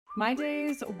My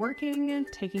days working,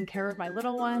 taking care of my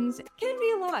little ones can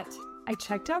be a lot. I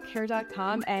checked out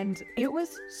care.com and it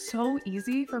was so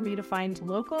easy for me to find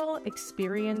local,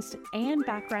 experienced, and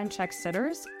background check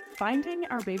sitters. Finding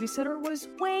our babysitter was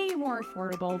way more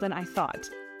affordable than I thought.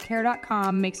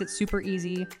 Care.com makes it super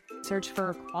easy. Search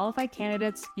for qualified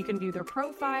candidates. You can view their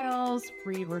profiles,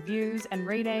 read reviews and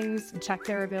ratings, check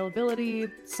their availability,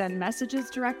 send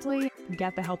messages directly, and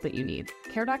get the help that you need.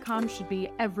 Care.com should be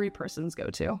every person's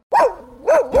go-to.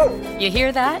 You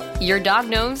hear that? Your dog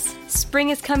knows. Spring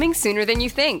is coming sooner than you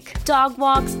think. Dog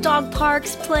walks, dog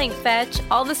parks, playing fetch,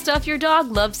 all the stuff your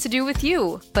dog loves to do with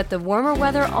you. But the warmer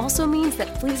weather also means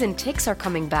that fleas and ticks are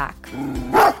coming back.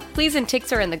 Fleas and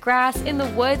ticks are in the grass, in the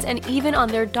woods, and even on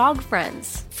their dog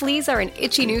friends. Fleas are an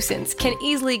itchy nuisance, can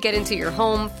easily get into your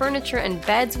home, furniture, and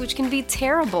beds, which can be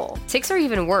terrible. Ticks are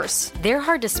even worse. They're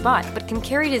hard to spot, but can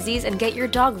carry disease and get your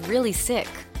dog really sick.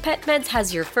 PetMeds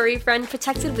has your furry friend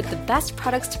protected with the best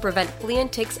products to prevent flea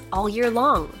and ticks all year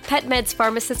long. PetMeds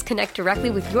pharmacists connect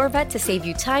directly with your vet to save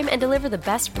you time and deliver the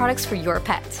best products for your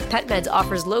pet. PetMeds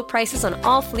offers low prices on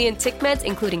all flea and tick meds,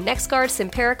 including NexGard,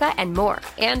 Simparica, and more.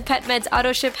 And PetMeds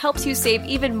AutoShip helps you save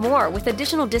even more with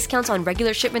additional discounts on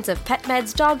regular shipments of pet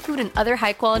meds, dog food, and other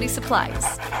high-quality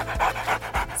supplies.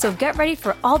 So get ready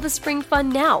for all the spring fun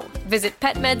now. Visit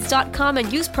petmeds.com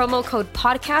and use promo code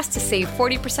podcast to save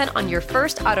 40% on your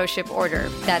first AutoShip order.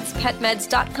 That's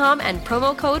petmeds.com and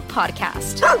promo code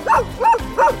podcast.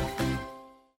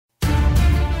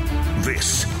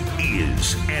 This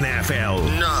is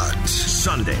NFL Not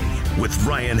Sunday with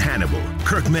Ryan Hannibal,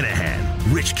 Kirk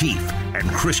Minahan, Rich Keefe, and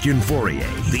Christian Fauria,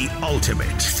 the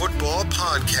ultimate football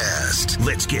podcast.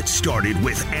 Let's get started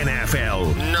with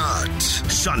NFL Not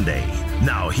Sunday.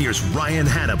 Now here's Ryan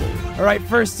Hannibal. All right,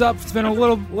 first up, it's been a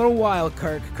little while,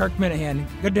 Kirk. Kirk Minahan,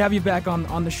 good to have you back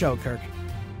on the show, Kirk.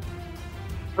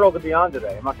 Thrilled to be on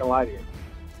today. I'm not going to lie to you.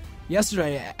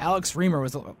 Yesterday, Alex Reamer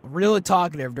was really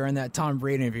talkative during that Tom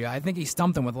Brady interview. I think he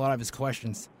stumped him with a lot of his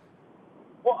questions.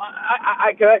 Well,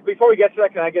 before we get to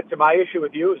that, can I get to my issue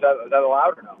with you? Is that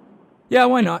allowed or no? Yeah,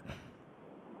 why not?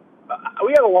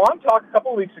 We had a long talk a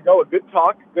couple of weeks ago, a good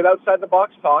talk, good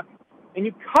outside-the-box talk, and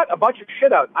you cut a bunch of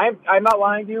shit out. I'm not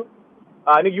lying to you.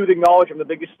 I think you would acknowledge I'm the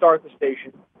biggest star at the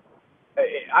station.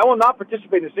 I will not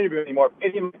participate in this interview anymore.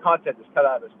 Any of the content is cut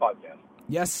out of this podcast.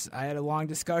 Yes, I had a long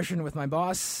discussion with my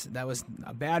boss. That was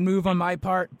a bad move on my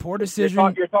part. Poor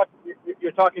decision.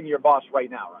 You're talking to your boss right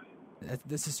now, right?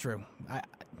 This is true.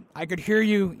 I could hear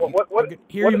you.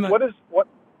 What is?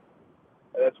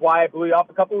 That's why I blew you off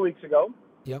a couple of weeks ago.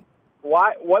 Yep.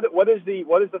 Why? What is the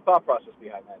thought process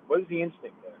behind that? What is the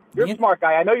instinct there? You're a smart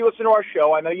guy. I know you listen to our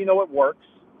show. I know you know what works.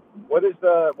 What is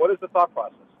the thought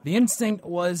process? The instinct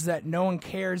was that no one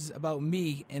cares about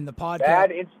me in the podcast.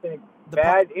 Bad instinct.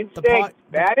 Bad instinct.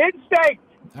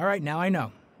 All right, now I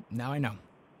know.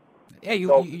 Hey,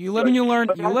 you live and you learn.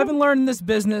 You live and learn in this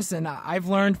business, and I've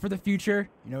learned for the future.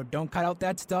 Don't cut out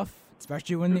that stuff,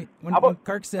 especially when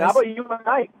Kirk says. How about you and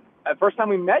I? The first time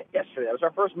we met yesterday, that was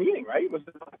our first meeting, right?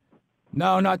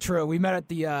 No, not true. We met at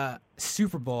the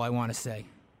Super Bowl, I want to say.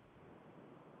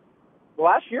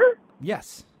 Last year?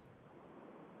 Yes.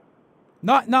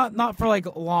 Not for like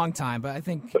a long time, but I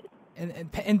think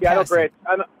in passing.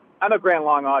 I know grand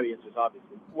long audiences,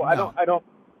 obviously. Well, No. I don't.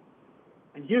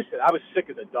 In Houston, I was sick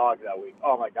as a dog that week.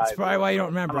 Oh my God! That's probably why you don't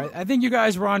remember. I think you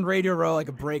guys were on Radio Row like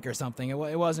a break or something. It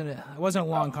wasn't a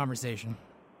long conversation.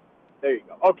 There you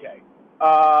go. Okay.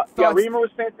 Reamer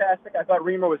was fantastic. I thought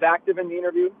Reamer was active in the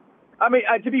interview. I mean,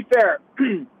 to be fair,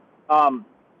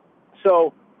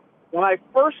 so when I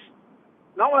first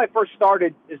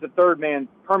started as the third man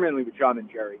permanently with John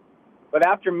and Jerry, but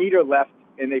after Meter left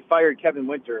and they fired Kevin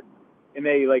Winter and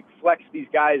they flexed these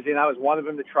guys in, I was one of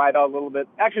them to try it out a little bit.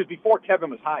 Actually, it was before Kevin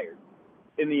was hired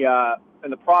in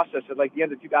the process at the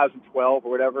end of 2012 or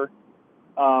whatever.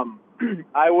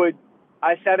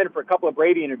 I sat in for a couple of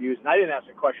Brady interviews, and I didn't ask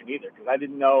a question either because I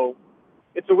didn't know.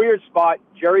 It's a weird spot.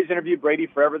 Jerry's interviewed Brady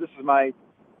forever. This is my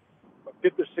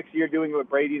fifth or sixth year doing it with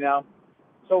Brady now.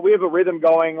 So we have a rhythm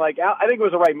going. I think it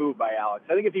was the right move by Alex.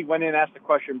 I think if he went in and asked a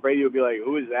question, Brady would be like,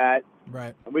 who is that?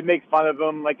 Right. And we'd make fun of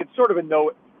him. It's sort of a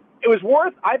no. I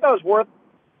thought it was worth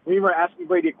Reamer asking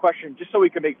Brady a question just so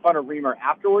we could make fun of Reamer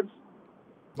afterwards.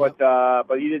 But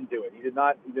he didn't do it. He did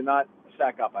not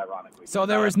stack up, ironically. So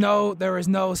there was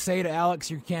no say to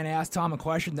Alex, you can't ask Tom a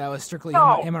question. That was strictly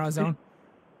him on his own.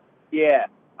 Yeah,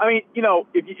 I mean,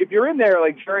 if you're in there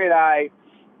like Jerry and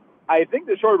I think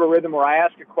there's sort of a rhythm where I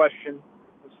ask a question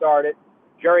to start it.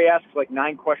 Jerry asks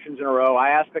 9 questions in a row.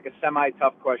 I ask a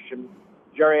semi-tough question.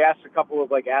 Jerry asks a couple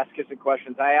of ass-kissing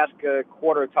questions. I ask a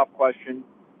quarter tough question.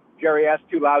 Jerry asked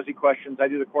 2 lousy questions. I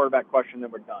do the quarterback question,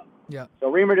 then we're done. Yeah. So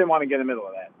Reamer didn't want to get in the middle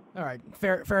of that. All right,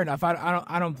 fair enough.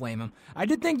 I don't blame him. I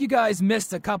did think you guys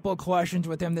missed a couple of questions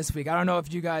with him this week. I don't know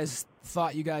if you guys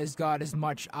thought you guys got as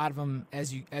much out of him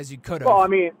as you could have. Well, I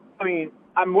mean,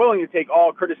 I'm willing to take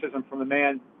all criticism from the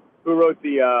man who wrote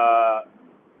the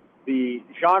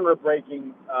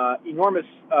genre-breaking, enormous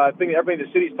thing that everybody in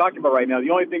the city's talking about right now. The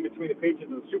only thing between the Patriots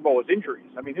and the Super Bowl is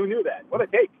injuries. I mean, who knew that? What a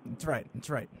take! That's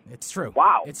right. It's true.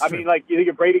 Wow. It's true. I mean, like, you think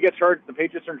if Brady gets hurt, the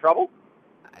Patriots are in trouble?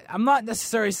 I'm not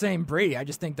necessarily saying Brady. I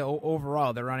just think that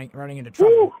overall they're running into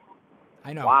trouble. Woo!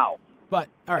 I know. Wow. But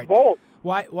all right. Bold.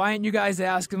 Why didn't you guys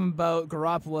ask him about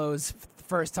Garoppolo's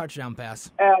first touchdown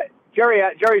pass?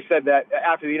 Jerry said that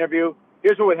after the interview.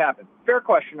 Here's what would happen. Fair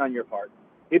question on your part.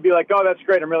 He'd be like, "Oh, that's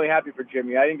great. I'm really happy for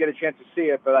Jimmy. I didn't get a chance to see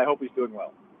it, but I hope he's doing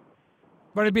well."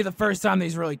 But it'd be the first time that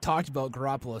he's really talked about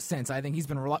Garoppolo since. I think he's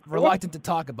been reluctant to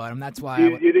talk about him. That's why.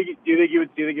 Do you think he would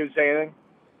say anything?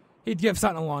 He'd give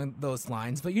something along those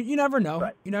lines, but you never know.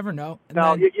 Right. You never know. And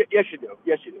No, then, yes, you do.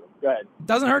 Yes, you do. Go ahead.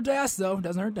 Doesn't hurt to ask, though.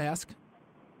 Doesn't hurt to ask.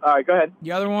 All right, go ahead.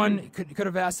 The other one could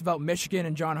have asked about Michigan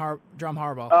and John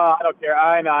Harbaugh. I don't care.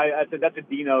 I know. That's a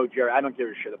Dino, Jerry. I don't give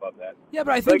a shit about that. Yeah,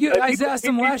 but I think you guys asked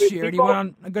him last year, and he went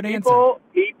on a good answer.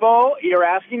 People, you're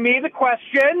asking me the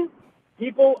question.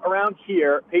 People around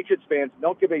here, Patriots fans,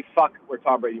 don't give a fuck where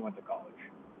Tom Brady went to college.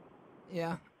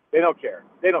 Yeah. They don't care.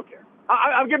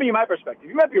 I'm giving you my perspective.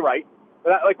 You might be right,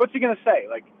 but what's he going to say?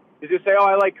 Like, is he going to say, "Oh,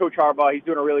 I like Coach Harbaugh. He's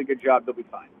doing a really good job. They'll be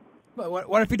fine." But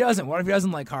what if he doesn't? What if he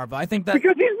doesn't like Harbaugh? I think that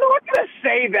because he's not going to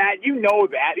say that. You know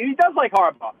that. He does like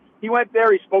Harbaugh. He went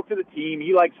there. He spoke to the team.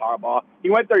 He likes Harbaugh. He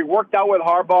went there. He worked out with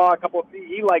Harbaugh.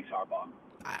 He likes Harbaugh.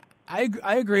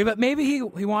 I agree, but maybe he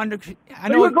wanted to.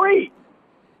 You agree?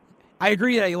 I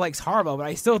agree that he likes Harbaugh, but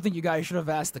I still think you guys should have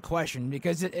asked the question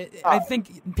because I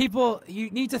think people. You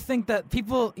need to think that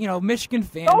people, Michigan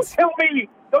fans.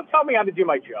 Don't tell me how to do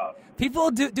my job.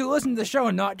 People do listen to the show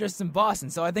and not just in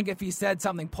Boston. So I think if he said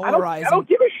something polarizing, I don't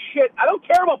give a shit. I don't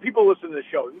care about people listening to the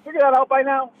show. You figure that out by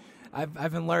now?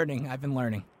 I've been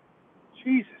learning.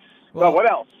 Jesus. Well, what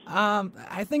else?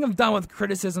 I think I'm done with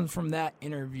criticisms from that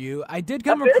interview. I did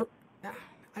come.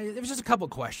 There was just a couple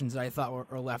questions that I thought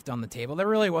were left on the table. There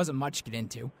really wasn't much to get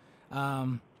into.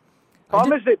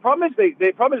 Problem is,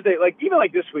 like, even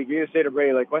like this week, you're going to say to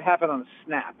Brady, like, what happened on the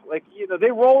snap? Like,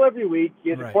 they roll every week.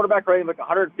 He has a quarterback rating like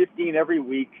 115 every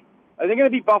week. Are they going to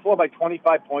beat Buffalo by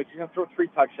 25 points? He's going to throw 3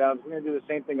 touchdowns. We're going to do the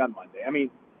same thing on Monday. I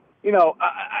mean,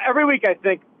 every week I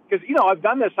think, because, I've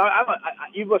done this.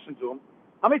 You've listened to him.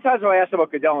 How many times have I asked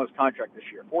about Goodell and his contract this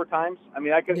year? 4 times? I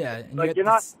mean, I could, you're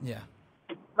not. Yeah.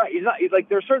 Right. He's not, like,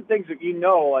 there are certain things that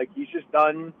like, he's just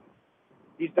done.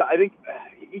 I think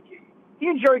he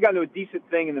and Jerry got into a decent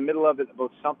thing in the middle of it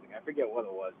about something. I forget what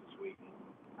it was this week.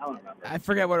 I don't remember. I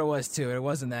forget what it was, too. It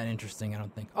wasn't that interesting, I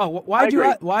don't think. Oh, why'd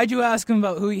you ask him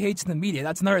about who he hates in the media?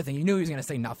 That's another thing. You knew he was going to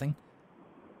say nothing.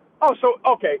 Oh,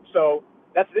 so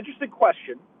that's an interesting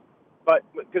question. But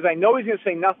because I know he's going to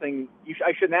say nothing,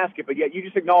 I shouldn't ask it. But yet you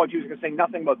just acknowledge he was going to say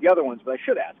nothing about the other ones, but I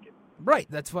should ask it. Right.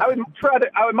 That's what I would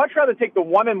much rather take the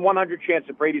 1 in 100 chance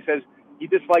that Brady says he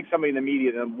dislikes somebody in the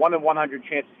media than 1 in 100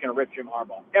 chance he's going to rip Jim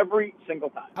Harbaugh every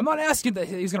single time. I'm not asking that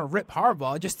he's going to rip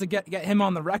Harbaugh, just to get him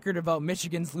on the record about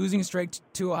Michigan's losing streak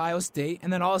to Ohio State,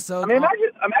 and then also. I mean,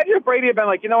 imagine if Brady had been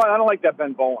like, I don't like that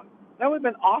Ben Bowen. That would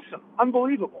have been awesome,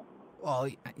 unbelievable. Well,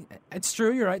 it's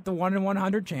true. You're right. The 1 in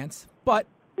 100 chance, but.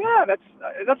 Yeah,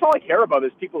 that's all I care about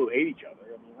is people who hate each other.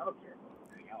 I mean, I don't care about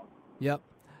anything else. Yep.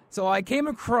 So I came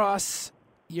across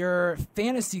your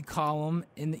fantasy column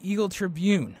in the Eagle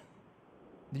Tribune.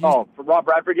 Rob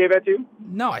Bradford gave that to you?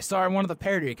 No, I saw it on one of the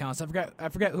parody accounts. I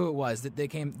forget who it was that they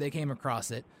came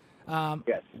across it.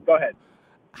 Yes, go ahead.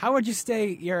 How would you say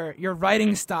your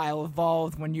writing style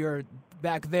evolved when you were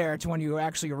back there to when you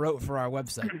actually wrote for our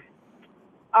website?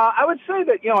 I would say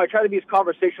that, I try to be as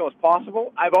conversational as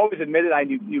possible. I've always admitted I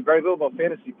knew very little about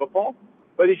fantasy football.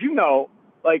 But as you know,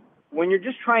 like, when you're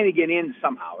just trying to get in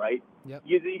somehow, right? Yep.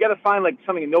 You got to find, like,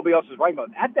 something that nobody else is writing about.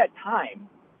 At that time,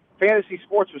 fantasy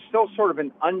sports was still sort of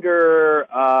an under,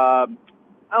 I don't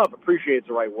know if appreciate is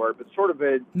the right word, but sort of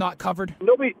a... Not covered?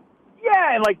 Nobody...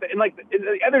 Yeah, and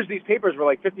the others, these papers were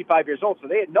like 55 years old, so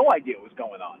they had no idea what was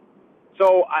going on.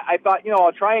 So I thought,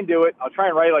 I'll try and do it. I'll try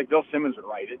and write it like Bill Simmons would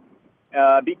write it.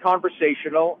 Be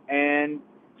conversational and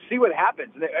see what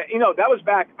happens. That was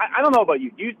back. I don't know about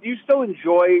you. Do you still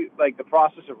enjoy like the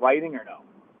process of writing or no?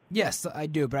 Yes, I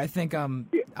do. But I think I'm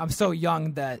so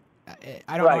young that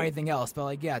I don't know anything else.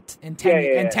 But in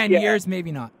 10 years,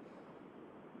 maybe not.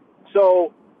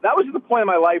 So that was the point in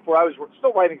my life where I was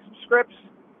still writing some scripts.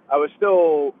 I was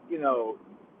still,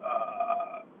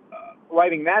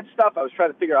 writing that stuff. I was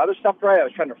trying to figure out other stuff to write. I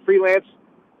was trying to freelance,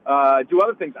 do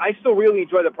other things. I still really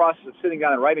enjoy the process of sitting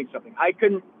down and writing something. I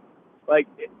couldn't, like,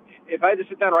 if I had to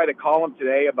sit down and write a column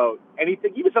today about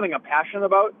anything, even something I'm passionate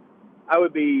about, I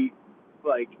would be,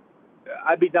 like,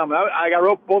 I'd be done. I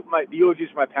wrote both the eulogies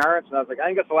for my parents, and I was like, I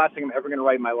think that's the last thing I'm ever going to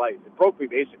write in my life. It broke me,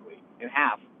 basically, in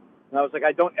half. And I was like,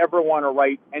 I don't ever want to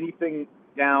write anything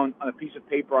down on a piece of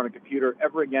paper on a computer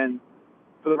ever again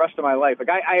for the rest of my life. Like,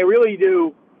 I really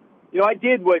do. You know, I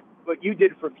did what you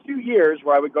did for a few years,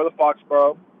 where I would go to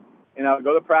Foxborough, and I would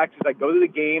go to practice. I'd go to the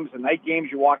games, the night games.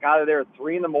 You walk out of there at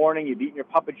 3 in the morning. You've eaten your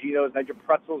Papaginos, and had your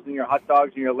pretzels and your hot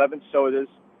dogs and your 11 sodas.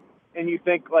 And you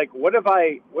think, like, what have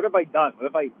I done?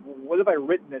 What have I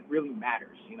written that really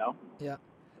matters, you know? Yeah.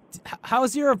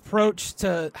 How's your approach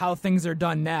to how things are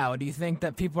done now? Do you think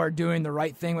that people are doing the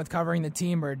right thing with covering the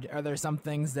team, or are there some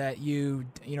things that you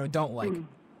don't like?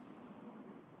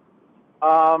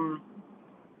 I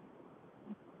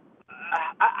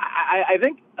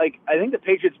think the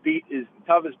Patriots beat is the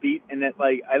toughest beat, and that,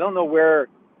 like, I don't know where.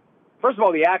 First of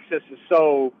all, the access is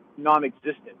so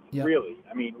non-existent. Yep. Really.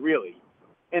 I mean, really.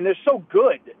 And they're so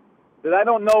good that I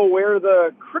don't know where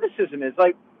the criticism is.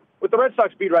 Like, with the Red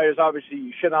Sox beat writers, obviously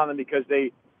you shit on them because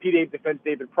P. defends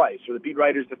David Price, or the beat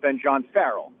writers defend John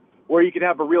Farrell, where you can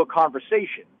have a real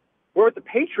conversation. Where with the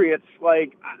Patriots,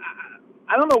 like,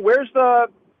 I don't know, where's the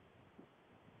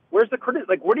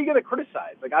like, what are you going to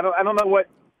criticize? Like, I don't know what's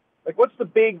the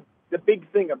big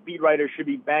thing a beat writer should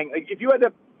be banging. Like, if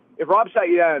Rob sat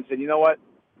you down and said, you know what,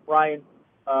 Ryan,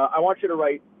 I want you to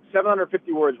write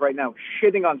 750 words right now,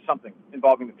 shitting on something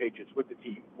involving the Patriots with the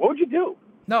team, what would you do?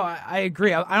 No, I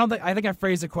agree. I think I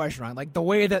phrased the question wrong. Like, the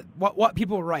way that what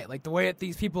people write, like the way that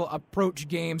these people approach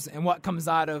games and what comes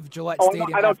out of Gillette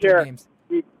Stadium after games.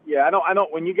 Yeah, I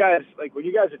don't. When you guys are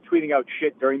tweeting out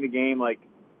shit during the game, like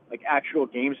actual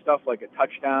game stuff, like a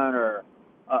touchdown or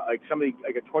like somebody,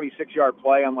 like a 26-yard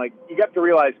play, I'm like, you have to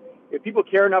realize, if people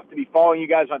care enough to be following you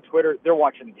guys on Twitter, they're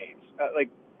watching the games. Like,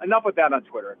 enough with that on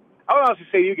Twitter. I would also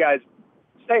say to you guys,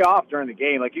 stay off during the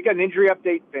game. Like, you got an injury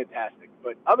update, fantastic.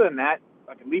 But other than that,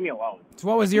 fucking leave me alone. So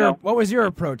what was your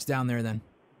approach down there then?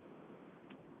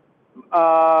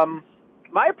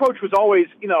 My approach was always,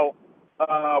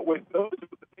 with those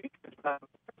with the Patriots, I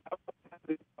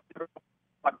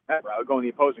would go in the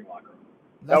opposing locker room.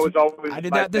 That was always. I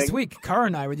did my that this thing. week. Carr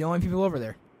and I were the only people over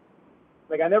there.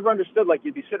 Like, I never understood, like,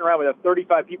 you'd be sitting around with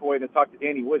 35 people waiting to talk to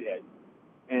Danny Woodhead.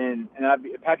 And I'd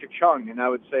be Patrick Chung, and I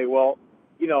would say, well,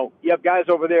 you have guys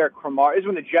over there, Cromartie. This is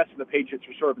when the Jets and the Patriots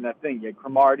were sort of in that thing. You had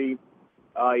Cromartie,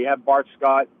 you had Bart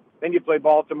Scott, then you played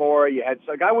Baltimore. You had,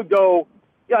 like, I would go,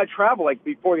 I'd travel, like,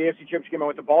 before the AFC Championship game. I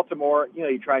went to Baltimore.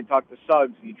 You try and talk to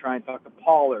Suggs, and you try and talk to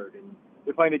Pollard, and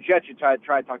they're playing the Jets. You try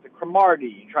and talk to Cromartie.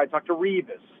 You try and talk to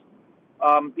Revis.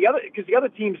 Because the other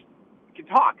teams can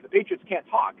talk. The Patriots can't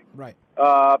talk. Right.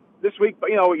 This week,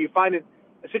 but you find it.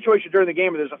 A situation during the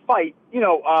game where there's a fight,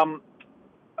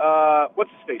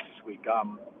 what's his face this week?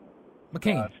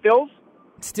 McCain.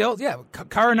 Stills, yeah.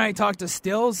 Carr and I talked to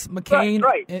Stills, McCain,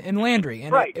 right. and Landry,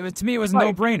 and right. it was, to me, it was a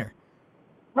no-brainer.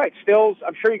 Right. Stills,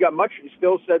 I'm sure he got much.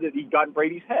 Stills said that he'd gotten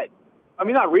Brady's head. I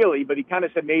mean, not really, but he kind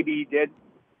of said maybe he did.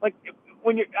 Like,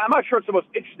 I'm not sure it's the most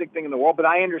interesting thing in the world, but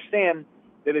I understand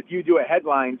that if you do a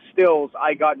headline, Stills,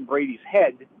 I got in Brady's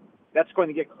head, that's going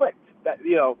to get clicked. That,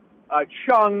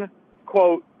 Chung,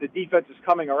 quote, the defense is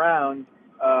coming around,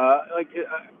 no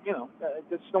one's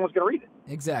going to read it.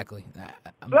 Exactly. So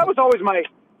that was my,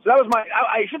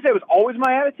 I should say it was always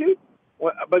my attitude,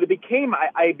 but it became,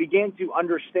 I began to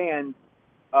understand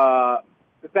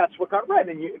that's what got read.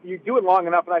 And you do it long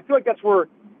enough, and I feel like that's where,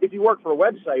 if you work for a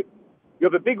website, you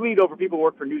have a big lead over people who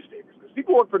work for newspapers. Because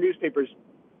people who work for newspapers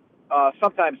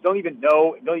sometimes don't even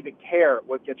know, don't even care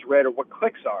what gets read or what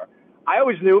clicks are. I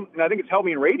always knew, and I think it's helped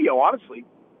me in radio, honestly,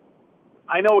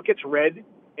 I know what gets read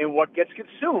and what gets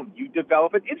consumed. You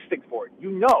develop an instinct for it.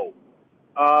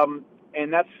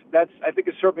 And that's I think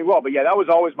it served me well. But yeah, that was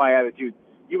always my attitude.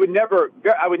 I would never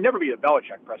be at a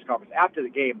Belichick press conference after the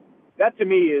game. That to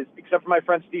me is, except for my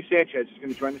friend Steve Sanchez, who's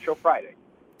going to join the show Friday.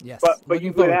 Yes. But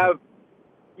you would have,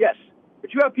 yes.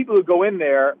 But you have people who go in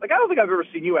there. Like, I don't think I've ever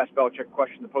seen you ask Belichick a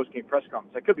question in the post-game press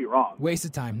conference. I could be wrong. Waste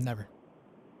of time. Never.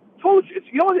 Told you.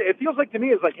 It feels like to me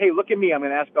is like, hey, look at me. I'm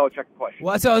going to ask Belichick a question.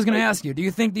 Well, that's what I was going to ask you. Do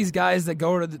you think these guys that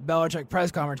go to the Belichick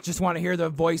press conference just want to hear their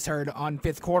voice heard on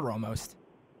fifth quarter almost?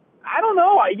 I don't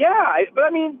know.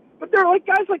 But they're like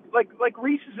guys like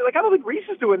Reese is like, I don't think Reese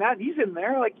is doing that. He's in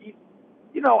there. Like,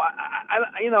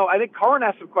 I think Corin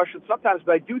asks some questions sometimes,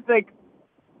 but I do think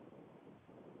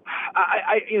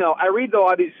I read a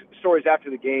lot of these stories after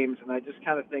the games, and I just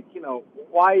kind of think,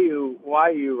 why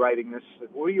are you writing this?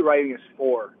 What are you writing this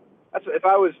for? That's if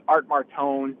I was Art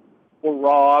Martone or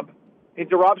Rob. And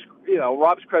to Rob's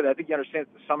credit, I think he understands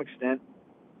it to some extent.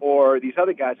 Or these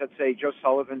other guys, I'd say Joe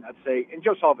Sullivan. And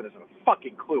Joe Sullivan isn't a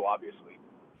fucking clue, obviously.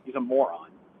 He's a moron.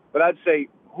 But I'd say,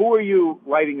 who are you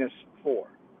writing this for?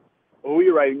 Who are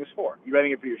you writing this for? Are you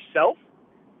writing it for yourself?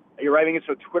 Are you writing it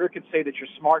so Twitter can say that you're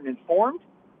smart and informed?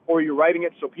 Or are you writing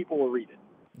it so people will read it?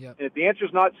 Yep. And if the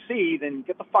answer's not C, then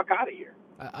get the fuck out of here.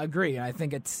 I agree. I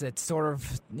think it's sort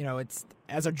of, it's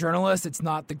as a journalist, it's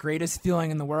not the greatest feeling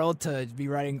in the world to be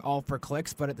writing all for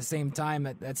clicks, but at the same time,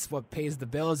 that's what pays the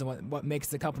bills and what makes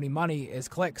the company money is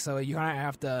clicks. So you kind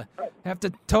of have to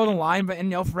toe the line. But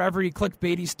for every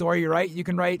clickbaity story you write, you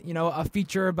can write a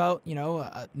feature about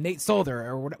Nate Solder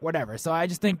or whatever. So I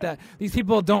just think that these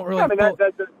people don't really. Yeah,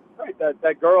 I mean,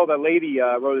 that girl, that lady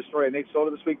wrote a story of Nate Solder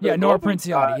this week. Yeah, Nora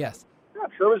Princiotti. Yes. Yeah, I'm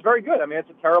sure it was very good. I mean,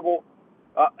 it's a terrible.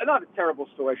 Not a terrible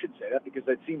story, I should say that, because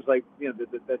it seems like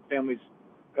that family's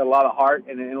got a lot of heart,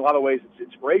 and in a lot of ways it's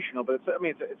inspirational. But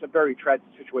it's a very tragic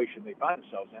situation they find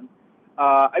themselves in.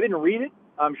 I didn't read it.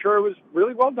 I'm sure it was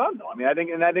really well done, though. I mean, I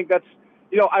think that's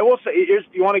I will say,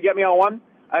 you want to get me on one?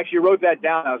 I actually wrote that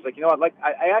down. I was like,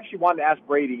 I actually wanted to ask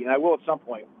Brady, and I will at some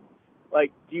point.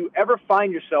 Like, do you ever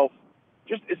find yourself,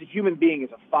 just as a human being, as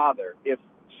a father, if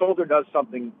Solder does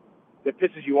something that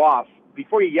pisses you off,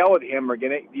 before you yell at him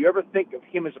do you ever think of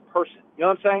him as a person? You know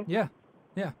what I'm saying? Yeah.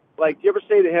 Like, do you ever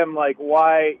say to him, like,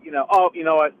 why, oh, you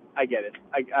know what? I get it.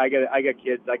 I get it. I got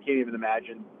kids. I can't even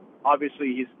imagine.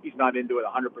 Obviously, he's not into it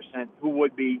 100%. Who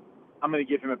would be? I'm going to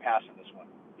give him a pass on this one.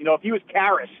 If he was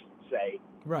Karras, say,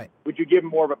 right, would you give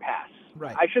him more of a pass?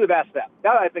 Right. I should have asked that.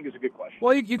 That, I think, is a good question.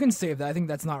 Well, you can save that. I think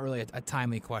that's not really a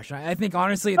timely question. I think,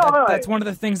 honestly, that's one of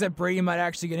the things that Brady might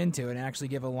actually get into and actually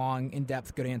give a long,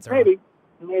 in-depth, good answer. Maybe.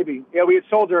 Yeah, we had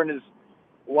Solder and his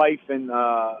wife and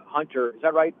Hunter. Is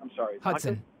that right? I'm sorry.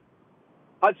 Hudson.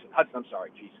 Hudson. I'm sorry.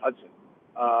 Jeez, Hudson.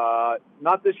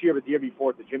 Not this year, but the year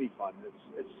before at the Jimmy Fund.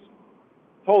 It's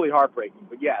totally heartbreaking.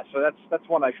 But yeah, so that's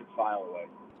one I should file away.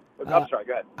 But, I'm sorry.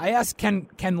 Go ahead. I asked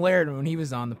Ken Laird when he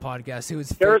was on the podcast, who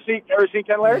was Kerosene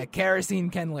Ken Laird. Yeah, Kerosene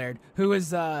Ken Laird, who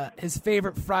is his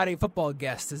favorite Friday football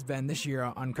guest has been this year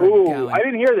on Kirk and Callan. I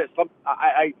didn't hear this.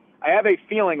 I have a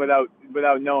feeling without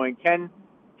knowing. Ken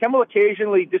will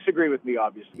occasionally disagree with me,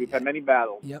 obviously. We've had many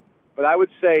battles. Yep. But I would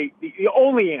say the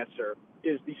only answer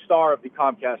is the star of the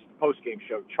Comcast postgame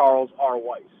show, Charles R.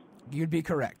 Weiss. You'd be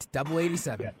correct.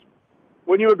 87. Yes.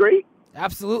 Wouldn't you agree?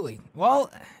 Absolutely.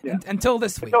 Well, until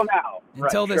this week. Until now.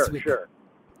 Until this week. Sure.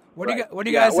 What do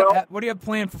you guys have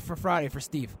planned for Friday for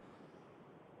Steve?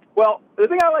 Well, the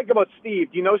thing I like about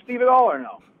Steve, do you know Steve at all or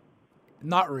no?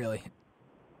 Not really.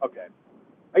 Okay.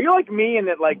 Are you like me in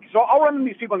that, like, so I'll run into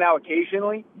these people now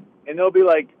occasionally, and they'll be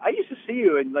like, I used to see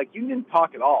you, and, like, you didn't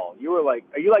talk at all. You were like,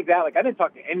 are you like that? Like, I didn't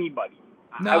talk to anybody.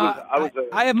 No,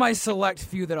 I have my select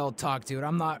few that I'll talk to, and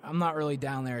I'm not really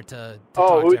down there to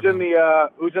talk who's to everyone.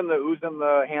 Who's in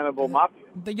the Hannibal Mafia?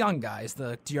 The young guys,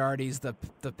 the Giardis,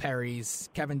 the Perrys,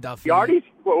 Kevin Duffy. Giardis?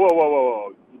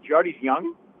 Whoa. Giardi's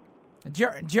young?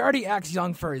 Giardi acts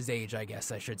young for his age, I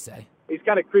guess I should say. He's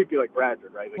kind of creepy like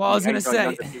Bradford, right? Like, well, I was gonna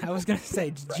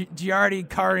say, Giardi,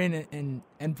 Karin,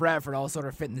 and Bradford all sort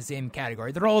of fit in the same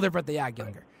category. They're older, but they act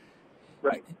younger.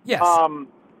 Right. Yes.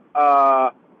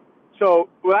 So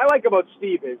what I like about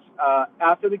Steve is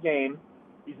after the game,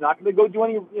 he's not going to go do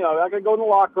any, not going to go in the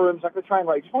locker room. He's not going to try and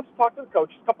write. He just wants to talk to the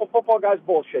coach. A couple football guys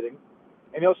bullshitting,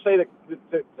 and he'll say to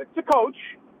coach,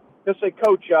 he'll say,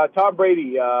 Coach, Tom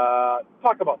Brady,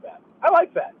 talk about that. I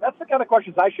like that. That's the kind of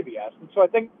questions I should be asking. So I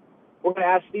think we're going to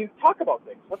ask Steve to talk about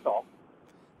things. That's all.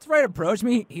 It's the right approach.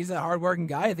 He's a hardworking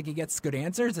guy. I think he gets good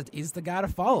answers. He's the guy to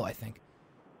follow, I think.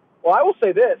 Well, I will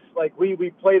say this. Like,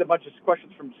 we played a bunch of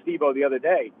questions from Steve-O the other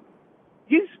day.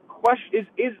 His question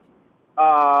is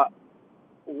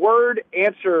word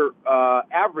answer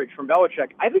average from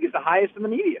Belichick, I think, is the highest in the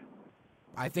media.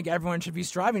 I think everyone should be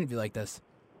striving to be like this.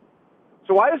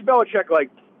 So why does Belichick,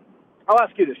 I'll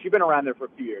ask you this. You've been around there for a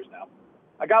few years now.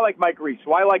 A guy like Mike Reese,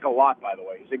 who I like a lot, by the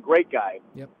way. He's a great guy.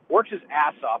 Yep. Works his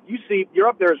ass off. You see, you're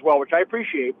up there as well, which I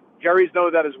appreciate. Jerry's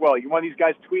know that as well. You're one of these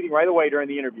guys tweeting right away during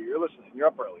the interview. You're listening. You're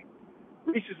up early.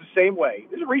 Reese is the same way.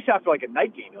 This is Reese after a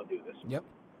night game. He'll do this. Yep.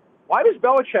 Why does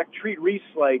Belichick treat Reese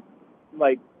like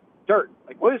dirt?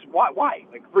 Why?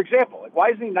 For example,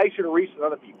 why isn't he nicer to Reese than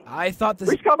other people? I thought this.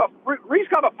 Reese got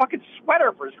a fucking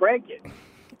sweater for his grandkid.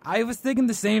 I was thinking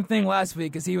the same thing last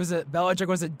week because Belichick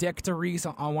was a dick to Reese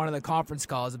on one of the conference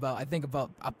calls about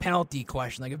a penalty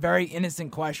question, like a very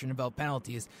innocent question about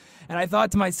penalties. And I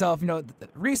thought to myself,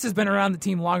 Reese has been around the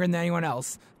team longer than anyone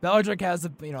else. Belichick has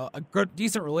a good,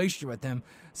 decent relationship with him.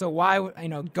 So why,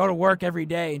 go to work every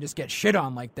day and just get shit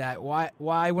on like that?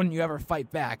 Why wouldn't you ever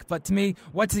fight back? But to me,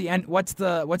 what's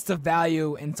the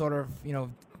value in sort of,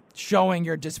 showing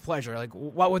your displeasure? Like,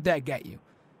 what would that get you?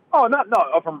 Oh, no.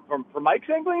 From Mike's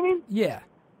angle, you mean? Yeah.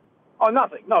 Oh,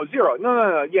 nothing. No, zero.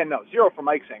 No. Yeah, no, zero from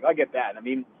Mike's angle. I get that. I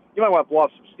mean, you might want to blow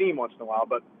off some steam once in a while,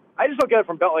 but I just look at it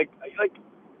from like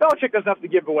Belichick doesn't have to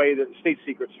give away the state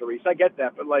secrets to Reese. I get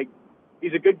that, but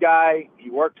he's a good guy. He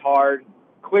worked hard.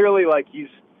 Clearly,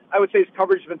 I would say his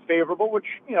coverage has been favorable, which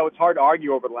it's hard to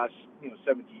argue over the last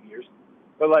 17 years.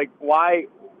 But why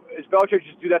does Belichick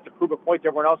just do that to prove a point to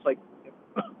everyone else?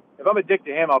 If I'm a dick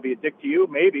to him, I'll be a dick to you.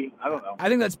 Maybe. I don't know. I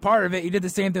think that's part of it. He did the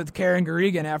same thing with Karen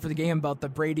Garrigan after the game about the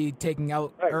Brady taking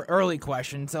out early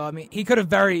question. So, I mean, he could have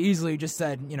very easily just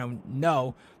said,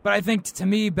 no. But I think, to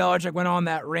me, Belichick went on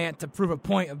that rant to prove a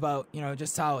point about,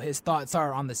 just how his thoughts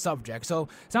are on the subject. So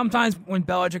sometimes when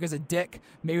Belichick is a dick,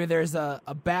 maybe there's a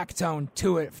back tone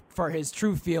to it for his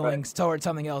true feelings towards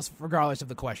something else, regardless of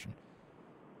the question.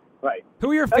 Right. Who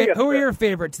are your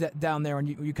favorites down there when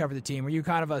you cover the team? Were you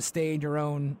kind of a stay in your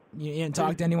own? You didn't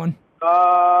talk to anyone?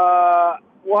 I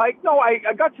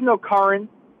got to know Karin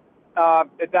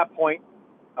at that point.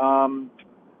 Giardi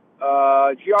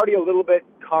a little bit.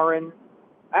 Karin.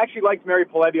 I actually liked Mary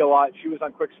Paletti a lot. She was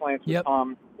on Quick Slants with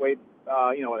Tom Wade.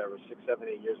 6, 7,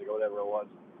 8 years ago, whatever it was.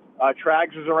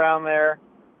 Trags was around there.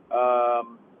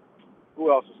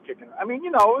 Who else was kicking? I mean,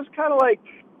 it was kind of like.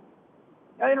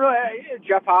 I didn't really.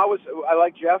 Jeff Howe I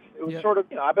like Jeff. It was sort of,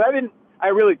 but I didn't. I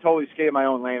really totally skated my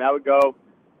own lane. I would go.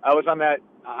 I was on the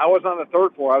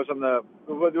third floor. I was on the.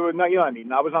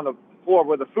 I was on the floor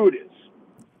where the food is.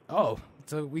 Oh,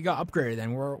 so we got upgraded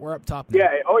then. We're up top now.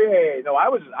 Yeah. Oh yeah. No, I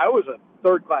was a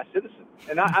third class citizen,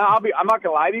 and I'm not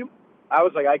gonna lie to you. I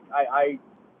was I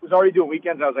was already doing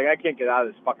weekends. I was I can't get out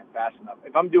of this fucking fast enough.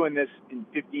 If I'm doing this in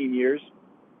 15 years.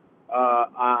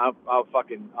 I'll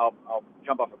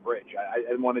jump off a bridge. I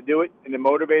didn't want to do it, and it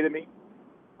motivated me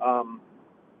to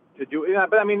do it.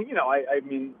 But I mean,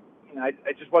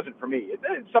 it just wasn't for me.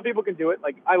 Some people can do it.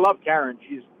 I love Karen.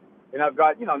 And I've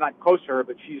got, not close to her,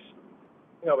 but she's,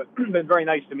 been very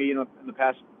nice to me in the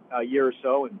past year or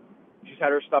so, and she's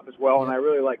had her stuff as well, and I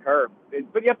really like her.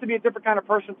 But you have to be a different kind of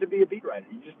person to be a beat writer.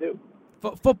 You just do.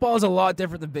 Football is a lot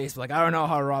different than baseball. I don't know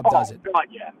how Rob does it.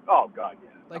 Oh God, yeah.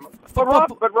 But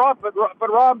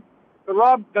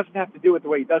Rob doesn't have to do it the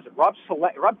way he does it. Rob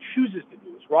chooses to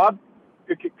do this. Rob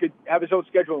could have his own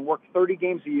schedule and work 30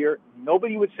 games a year.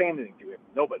 Nobody would say anything to him.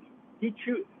 Nobody. He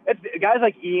chooses. Guys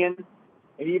like Ian,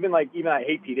 and even I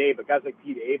hate Pete Abe, but guys like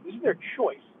Pete Abe, this is their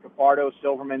choice. Capardo,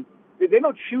 Silverman, they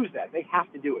don't choose that. They have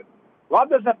to do it. Rob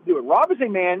doesn't have to do it. Rob is a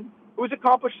man who has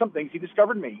accomplished some things. He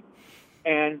discovered me,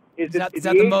 and is that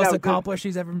the most accomplished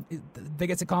he's ever? The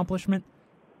biggest accomplishment?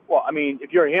 Well, I mean,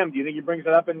 if you're him, do you think he brings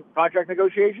that up in contract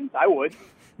negotiations? I would.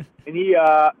 And he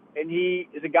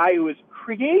is a guy who is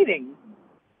creating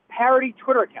parody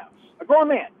Twitter accounts. A grown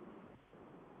man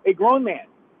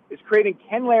is creating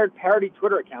Ken Laird parody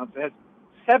Twitter accounts that has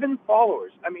 7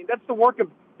 followers. I mean, that is the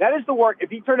work. If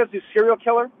he turned out to a serial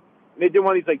killer and they did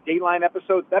one of these Dateline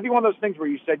episodes, that'd be one of those things where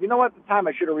you said, you know what, at the time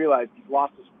I should have realized he's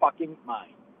lost his fucking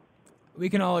mind. We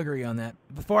can all agree on that.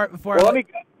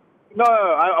 No,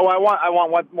 I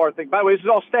want one more thing. By the way, this is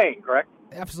all staying, correct?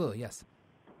 Absolutely, yes.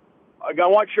 I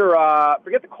want your,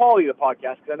 forget the quality of the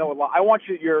podcast, because I know I want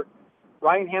your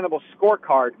Ryan Hannibal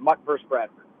scorecard, Mutt versus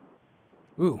Bradford.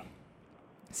 Ooh.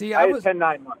 See, I was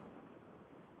 10-9 Mutt.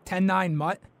 10-9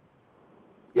 Mutt?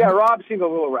 Yeah, Rob seemed a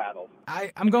little rattled.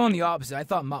 I'm going the opposite. I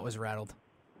thought Mutt was rattled.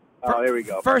 Oh, there we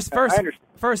go. First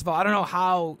of all, I don't know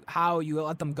how you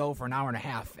let them go for an hour and a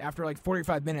half. After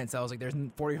 45 minutes, I was like, there's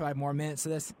 45 more minutes to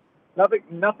this.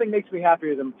 Nothing makes me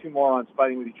happier than 2 morons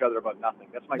fighting with each other about nothing.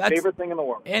 That's my favorite thing in the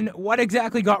world. And what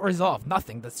exactly got resolved?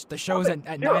 Nothing. The show's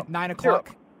at 9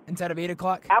 o'clock instead of 8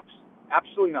 o'clock?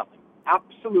 Absolutely nothing.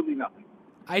 Absolutely nothing.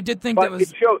 I did think that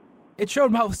was... It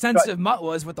showed how sensitive Mutt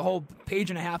was with the whole page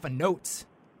and a half of notes.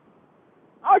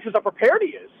 Oh, it's just how prepared he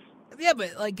is. Yeah,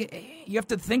 but you have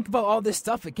to think about all this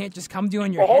stuff. It can't just come to you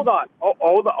in your head. Hold on.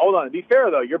 Hold on. To be fair,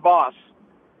 though, your boss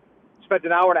spent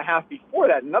an hour and a half before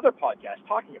that in another podcast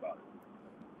talking about it.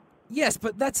 Yes,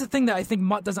 but that's the thing that I think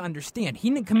Mutt doesn't understand. He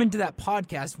didn't come into that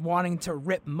podcast wanting to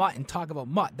rip Mutt and talk about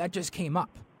Mutt. That just came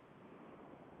up.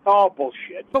 Oh,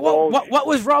 bullshit. But what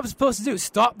was Rob supposed to do?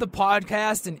 Stop the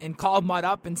podcast and call Mutt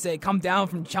up and say, come down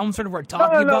from Chelmsford, we're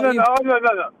talking about you?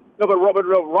 No, but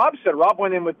Rob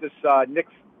went in with this Nick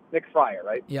Fryer,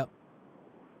 right? Yep.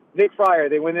 Nick Fryer,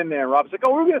 they went in there, and Rob's like,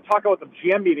 oh, we're going to talk about the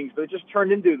GM meetings, but it just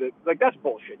turned into that's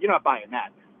bullshit. You're not buying that.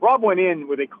 Rob went in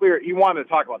with he wanted to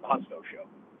talk about the Huntsville show.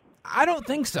 I don't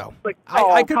think so. Like,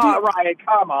 I could Ryan,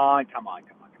 come on.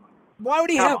 Why would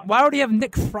he have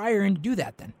Nick Fryer in to do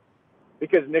that then?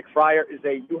 Because Nick Fryer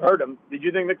you heard him. Did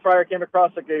you think Nick Fryer came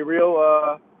across like a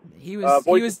real he was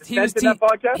Team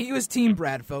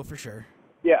Bradfo for sure.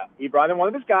 Yeah, he brought in one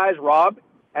of his guys, Rob.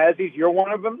 You're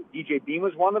one of them. DJ Bean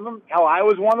was one of them. Hell, I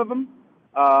was one of them.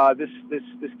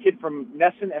 This kid from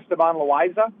Nesson, Esteban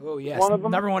Loaiza. Oh yes, one of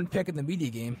them. Number one pick in the media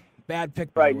game. Bad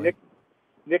pick, by right? the way.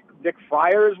 Nick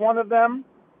Fryer is one of them.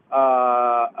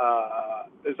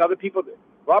 There's other people.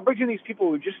 Rob brings in these people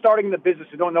who are just starting in the business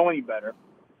who don't know any better.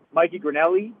 Mikey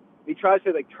Grinelli. He tries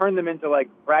to turn them into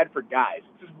Bradford guys.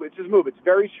 It's his move. It's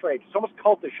very strange. It's almost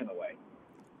cultish in a way.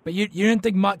 But you didn't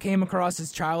think Mutt came across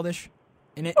as childish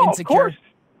and insecure?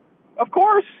 Of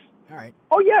course. All right.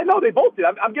 Oh, yeah, no, they both did.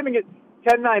 I'm giving it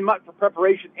 10-9 Mutt for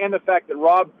preparation and the fact that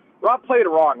Rob played it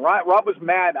wrong. Rob was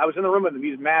mad. I was in the room with him. He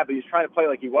was mad, but he was trying to play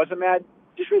like he wasn't mad.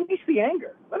 Just release the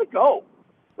anger. Let it go.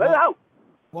 Let it out.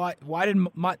 Why did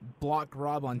Mutt block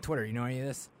Rob on Twitter? You know any of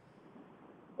this?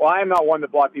 Well, I am not one to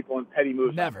block people in petty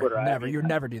moves on Twitter. Never. You'd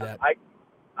never do that.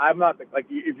 I'm not,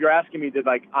 if you're asking me, did,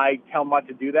 I tell Mutt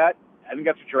to do that? I think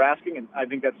that's what you're asking, and I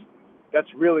think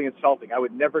that's really insulting. I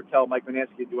would never tell Mike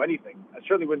Manansky to do anything. I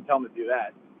certainly wouldn't tell him to do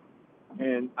that.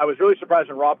 And I was really surprised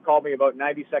when Rob called me about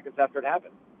 90 seconds after it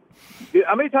happened.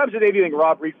 How many times a day do you think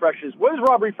Rob refreshes? What does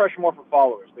Rob refresh more for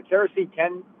followers? The Kerosene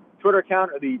Ken Twitter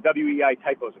account or the WEI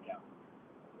Typos account?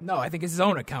 No, I think it's his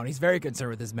own account. He's very concerned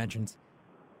with his mentions.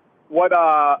 What,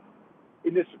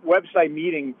 in this website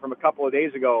meeting from a couple of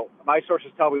days ago, my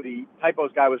sources tell me the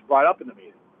Typos guy was brought up in the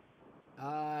meeting.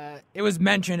 It was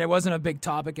mentioned. It wasn't a big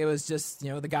topic. It was just,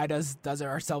 the guy does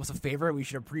ourselves a favor. We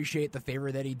should appreciate the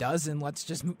favor that he does, and let's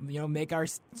just, does you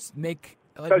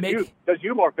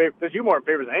more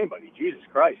favors than anybody. Jesus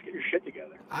Christ, get your shit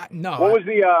together. No. What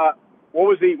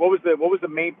was the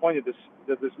main point of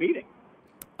this meeting?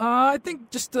 I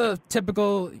think just a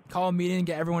typical call meeting,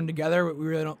 get everyone together. We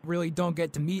really don't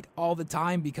get to meet all the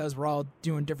time because we're all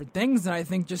doing different things, and I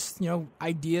think just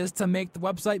ideas to make the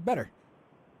website better.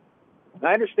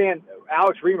 I understand.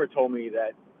 Alex Reamer told me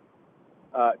that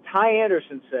Ty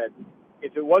Anderson said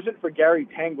if it wasn't for Gary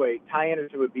Tanguay, Ty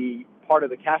Anderson would be part of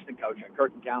the casting couch on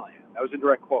Kirk and Callahan. That was a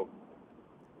direct quote.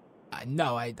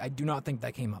 No, I do not think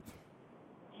that came up.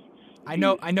 I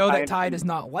know that Ty does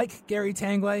not like Gary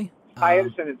Tanguay. Ty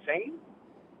Anderson insane?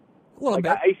 A little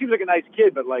bit. He seems like a nice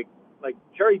kid, but like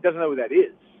Jerry doesn't know who that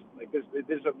is.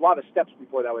 There's a lot of steps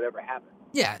before that would ever happen.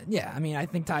 Yeah. I mean, I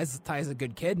think Ty's a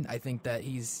good kid. I think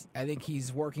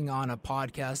he's working on a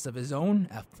podcast of his own,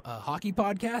 a hockey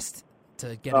podcast,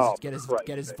 to get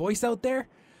his voice out there.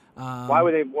 Why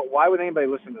would anybody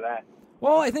listen to that?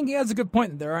 Well, I think he has a good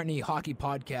point that there aren't any hockey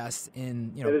podcasts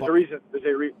in There's a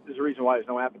reason why there's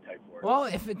no appetite for it. Well,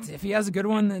 if he has a good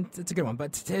one, then it's a good one.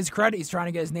 But to his credit, he's trying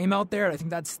to get his name out there. And I think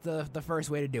that's the first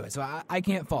way to do it. So I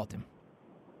can't fault him.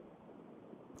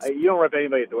 You don't rep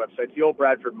anybody at the website. It's the old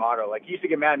Bradford motto. He used to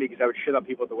get mad at me because I would shit on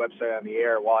people at the website on the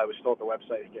air while I was still at the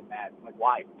website and get mad. I'm like,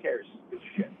 why? Who cares? It's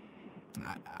shit.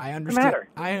 I understand.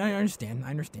 I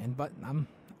understand. But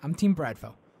I'm Team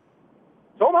Bradfo.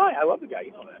 So am I. I love the guy.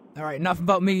 You know that. All right. Enough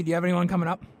about me. Do you have anyone coming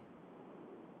up?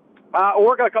 We're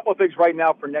working on a couple of things right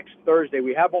now for next Thursday.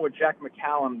 We have one with Jack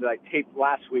McCallum that I taped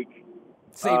last week.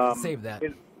 Save that.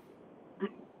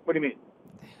 What do you mean?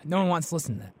 No one wants to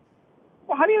listen to that.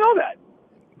 Well, how do you know that?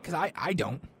 Because I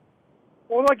don't.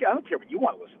 Well, I don't care what you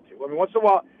want to listen to. I mean, once in a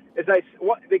while,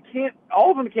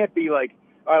 all of them can't be like,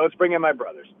 all right, let's bring in my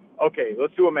brothers. Okay,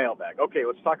 let's do a mailbag. Okay,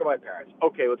 let's talk about my parents.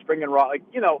 Okay, let's bring in Raw.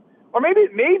 Or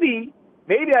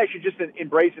maybe I should just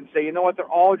embrace and say, you know what, they're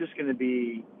all just going to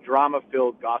be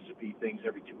drama-filled, gossipy things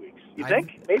every 2 weeks. You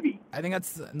think? Maybe. I think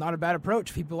that's not a bad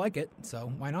approach. People like it,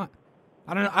 so why not?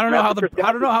 I don't know how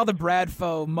the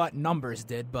Bradfo Mutt numbers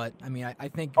did, but I mean, I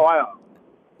think. Oh, I know.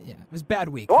 Yeah, it was a bad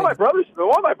week. One of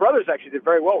my brothers actually did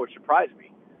very well, which surprised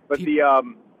me. But that's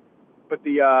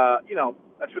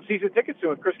what Season Tickets do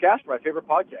with Chris Casper, my favorite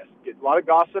podcast. Get a lot of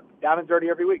gossip, down and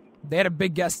dirty every week. They had a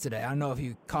big guest today. I don't know if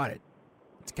you caught it.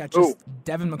 To catch Who?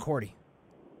 Devin McCourty.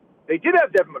 They did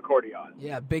have Devin McCourty on.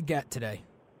 Yeah, big get today.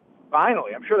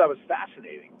 Finally, I'm sure that was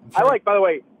fascinating. Sure. By the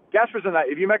way, Gasper's a nice.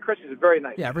 If you met Chris, he's a very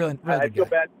nice. Yeah, really I feel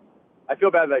good guy. bad. I feel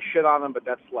bad that I shit on him, but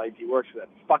that's life. He works for that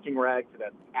fucking rag for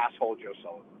that asshole Joe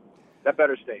Sullivan. That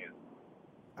better stay in.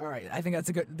 All right, I think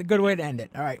that's the good way to end it.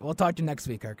 All right, we'll talk to you next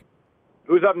week, Kirk.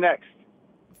 Who's up next?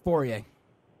 Fauria.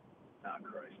 Oh,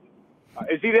 Christ.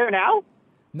 Is he there now?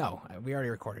 No, we already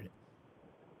recorded it.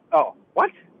 Oh,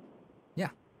 what? Yeah.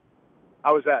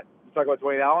 How was that? You talk about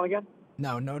Dwayne Allen again?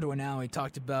 No Dwayne Allen. We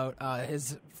talked about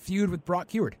his feud with Brock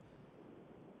Heward.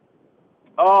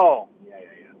 Oh, yeah.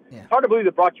 Yeah. It's hard to believe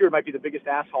that Brock Heward might be the biggest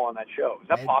asshole on that show. Is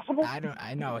that possible?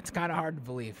 I know. It's kind of hard to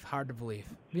believe.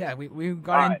 Yeah, we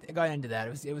got into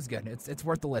that. It was good. It's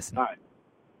worth the listen. All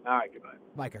right. Goodbye.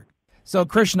 Bye, Kirk. So,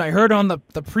 Christian, I heard on the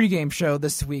pregame show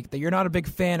this week that you're not a big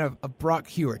fan of Brock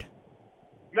Heward.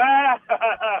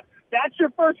 That's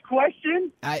your first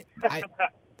question?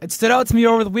 It stood out to me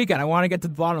over the weekend. I want to get to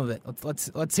the bottom of it.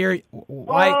 Let's hear it.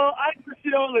 Why? Well,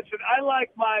 listen. I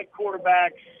like my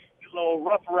quarterbacks a little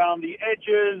rough around the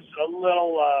edges, a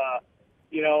little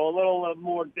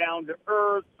more down to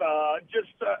earth, just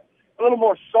a little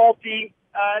more salty.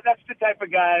 That's the type of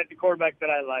guy, the quarterback that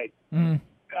I like.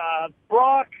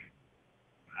 Brock,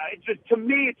 to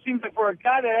me, it seems like for a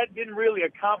guy that didn't really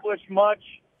accomplish much,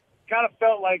 kind of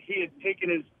felt like he had taken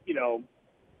his,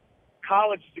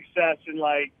 college success and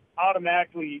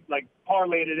automatically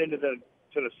parlayed it into the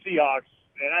Seahawks,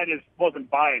 and I just wasn't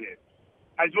buying it.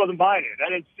 I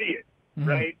didn't see it,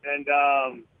 right? And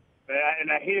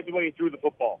I hated the way he threw the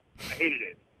football. I hated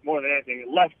it more than anything.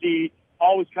 Lefty,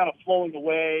 always kind of flowing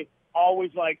away,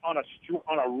 always on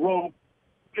a rope.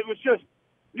 It was just,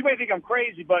 you may think I'm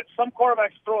crazy, but some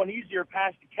quarterbacks throw an easier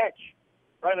pass to catch,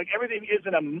 right? Everything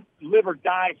isn't a live or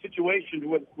die situation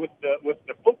with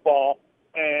the football,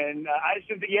 and I just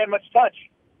didn't think he had much touch.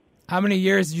 How many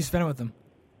years did you spend with him?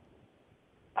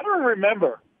 I don't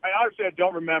remember. I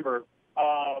don't remember.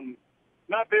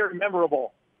 Not very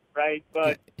memorable, right?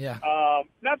 But yeah.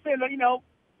 Not saying that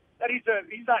that he's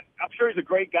not. I'm sure he's a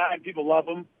great guy and people love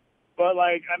him. But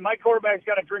my quarterback's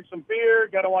got to drink some beer,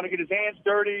 got to want to get his hands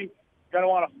dirty, got to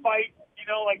want to fight.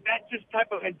 That just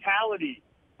type of mentality.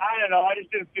 I don't know. I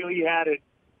just didn't feel he had it.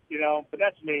 But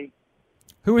that's me.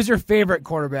 Who was your favorite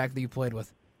quarterback that you played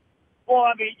with?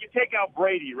 Well, you take out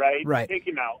Brady, right? Right. Take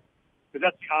him out because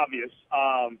that's obvious.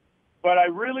 But I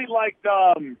really liked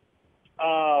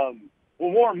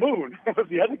Warren Moon was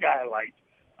the other guy I liked.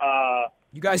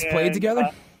 You guys played together?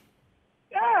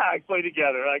 Yeah, I played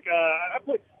together.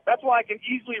 That's why I can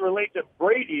easily relate to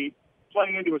Brady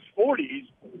playing into his 40s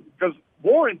because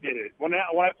Warren did it. When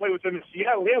I played with him in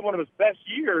Seattle, he had one of his best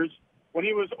years when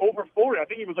he was over 40. I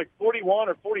think he was 41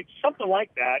 or 40, something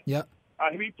like that. Yeah.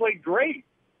 He played great,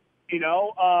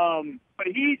 but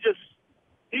he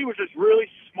was just really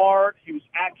smart. He was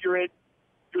accurate.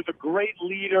 He was a great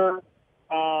leader.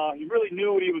 He really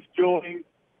knew what he was doing.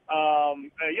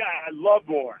 I loved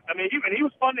Warren. He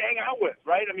was fun to hang out with,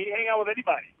 right? He hang out with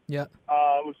anybody. Yeah.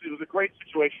 It was a great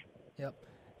situation. Yep.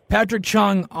 Patrick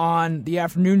Chung on the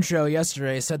afternoon show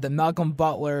yesterday said that Malcolm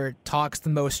Butler talks the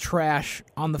most trash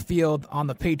on the field on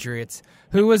the Patriots.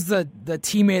 Who was the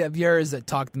teammate of yours that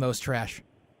talked the most trash?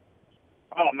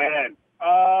 Oh, man.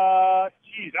 I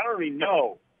don't really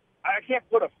know. I can't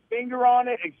put a finger on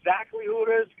it exactly who it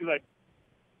is because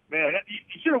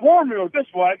you should have warned me with this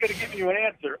one. I could have given you an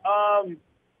answer.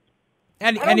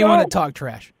 Anyone that talked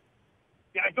trash.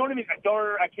 Yeah, I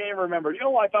can't even remember. You know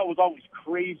what I thought was always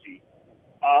crazy?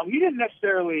 He didn't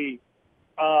necessarily.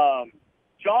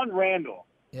 John Randall.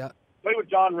 Yeah. Played with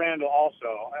John Randall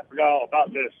also. I forgot all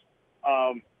about this.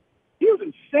 He was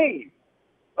insane.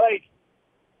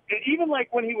 And even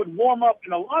when he would warm up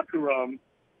in the locker room,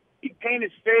 he'd paint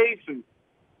his face and,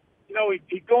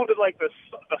 he'd go into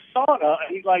the sauna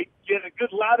and he'd get a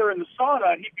good lather in the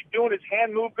sauna and he'd be doing his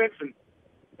hand movements and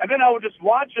then I would just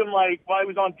watch him while he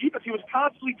was on defense. He was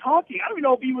constantly talking. I don't even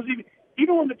know if he was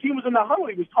even when the team was in the huddle,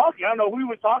 he was talking. I don't know who he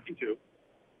was talking to,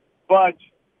 but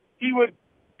he would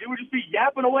just be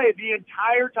yapping away the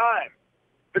entire time.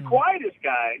 The quietest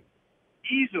guy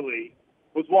easily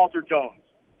was Walter Jones,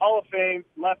 Hall of Fame,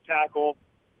 left tackle,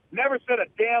 never said a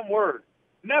damn word.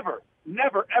 Never,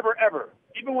 ever, ever.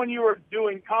 Even when you were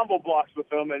doing combo blocks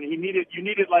with him and you needed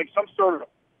some sort of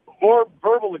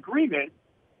verbal agreement,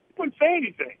 he wouldn't say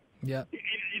anything. Yeah. He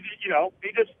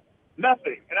just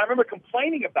nothing. And I remember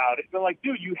complaining about it. They're like,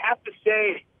 dude, you have to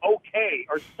say okay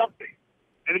or something.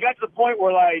 And it got to the point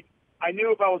where I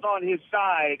knew if I was on his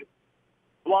side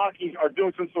blocking or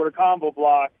doing some sort of combo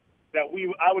block that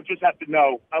I would just have to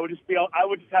know. I would just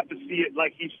have to see it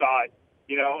like he saw it.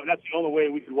 And that's the only way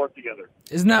we could work together.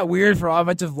 Isn't that weird for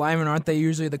offensive linemen? Aren't they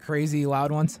usually the crazy loud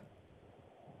ones?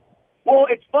 Well,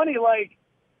 it's funny,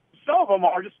 some of them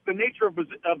are just the nature of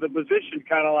the position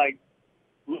kind of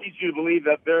leads you to believe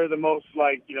that they're the most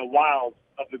wild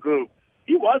of the group.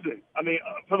 He wasn't.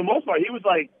 For the most part, he was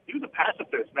a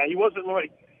pacifist, man. He wasn't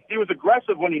he was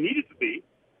aggressive when he needed to be.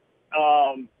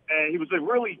 And he was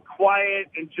really quiet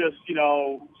and just,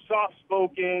 soft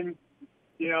spoken.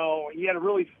 he had a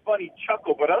really funny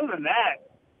chuckle. But other than that,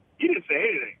 he didn't say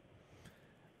anything.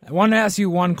 I want to ask you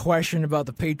one question about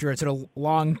the Patriots at a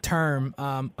long term.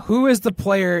 Who is the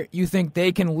player you think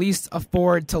they can least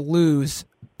afford to lose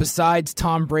besides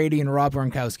Tom Brady and Rob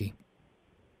Gronkowski?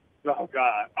 Oh,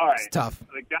 God. All right. It's tough.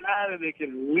 The guy that they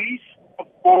can least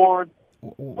afford.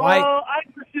 Why? Well,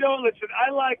 listen, I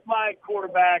like my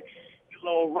quarterbacks a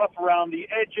little rough around the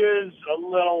edges, a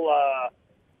little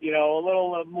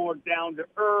more down to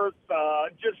earth,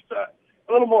 just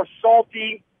a little more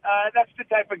salty. That's the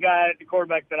type of guy, the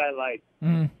quarterback that I like.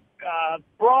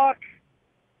 Brock,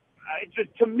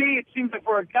 to me, it seems like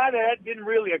for a guy that didn't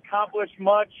really accomplish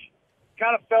much,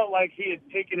 kind of felt like he had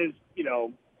taken his,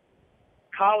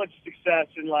 college success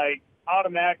and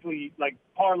automatically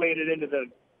parlayed it into the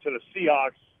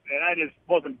Seahawks, and I just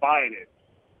wasn't buying it.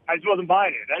 I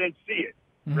didn't see it,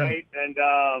 right? And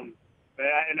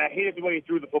I hated the way he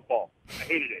threw the football. I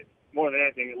hated it more than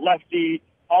anything. Lefty,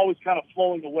 always kind of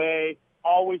flowing away,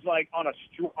 always on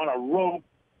a rope.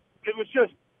 It was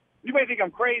just, you may think I'm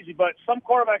crazy, but some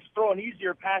quarterbacks throw an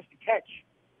easier pass to catch,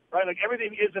 right?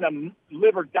 Everything isn't a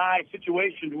live or die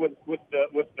situation with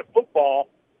the football,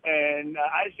 and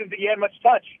I just didn't think he had much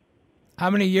touch.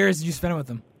 How many years did you spend with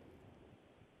him?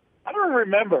 I don't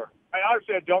remember. I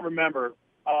don't remember.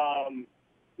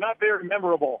 Not very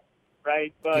memorable,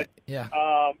 right? But yeah.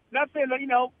 Not saying that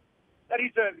that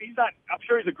he's not. I'm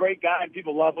sure he's a great guy and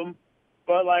people love him.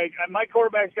 But my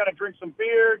quarterback's got to drink some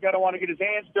beer, got to want to get his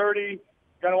hands dirty,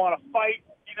 got to want to fight.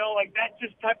 That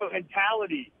just type of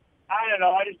mentality. I don't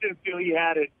know. I just didn't feel he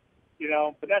had it.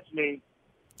 But that's me.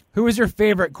 Who was your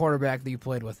favorite quarterback that you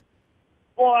played with?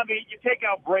 Well, you take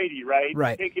out Brady, right?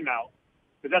 Right. Take him out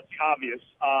because that's obvious.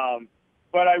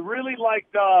 But I really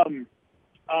liked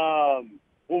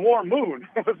Warren Moon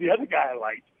was the other guy I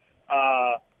liked.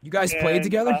 You guys played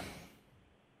together?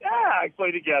 Yeah, I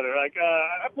played together.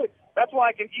 That's why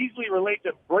I can easily relate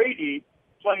to Brady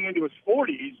playing into his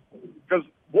 40s because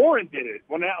Warren did it.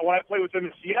 When I played with him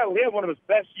in Seattle, he had one of his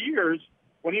best years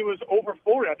when he was over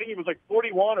 40. I think he was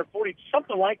 41 or 40,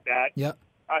 something like that. Yep.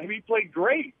 He played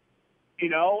great,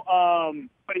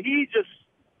 but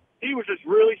he was just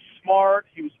really smart.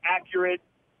 He was accurate.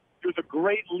 He was a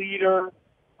great leader.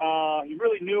 He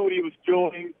really knew what he was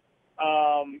doing.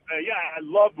 I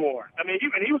loved Warren.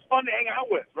 He was fun to hang out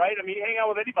with, right? He hang out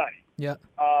with anybody. Yeah.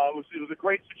 It was a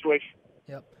great situation.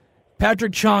 Yep.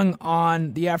 Patrick Chung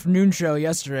on the afternoon show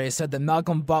yesterday said that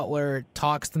Malcolm Butler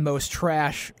talks the most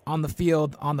trash on the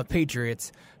field on the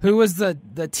Patriots. Who was the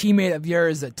teammate of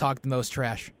yours that talked the most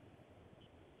trash?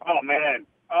 Oh, man.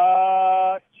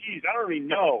 I don't really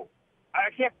know. I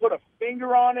can't put a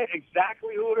finger on it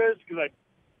exactly who it is because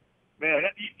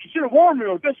you should have warned me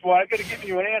with this one. I could have given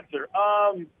you an answer.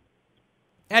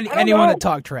 Anyone that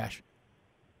talked trash.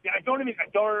 Yeah, I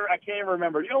can't even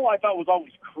remember. You know what I thought was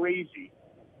always crazy?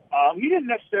 He didn't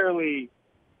necessarily.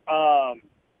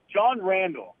 John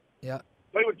Randall. Yeah.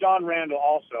 Played with John Randall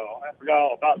also. I forgot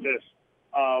all about this.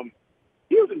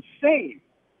 He was insane.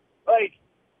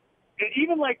 And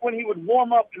even when he would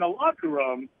warm up in the locker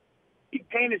room, he'd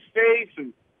paint his face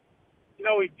and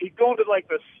he'd go into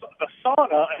the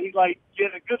sauna and he'd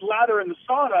get a good lather in the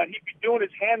sauna and he'd be doing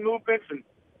his hand movements and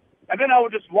then I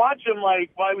would just watch him while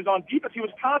he was on defense. He was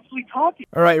constantly talking.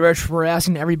 All right, Rich, we're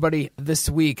asking everybody this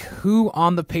week, who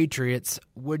on the Patriots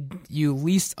would you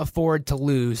least afford to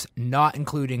lose, not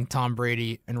including Tom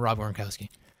Brady and Rob Gronkowski?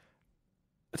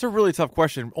 It's a really tough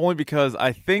question, only because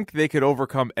I think they could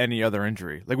overcome any other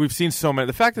injury. We've seen so many.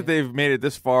 The fact that they've made it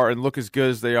this far and look as good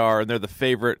as they are, and they're the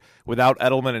favorite without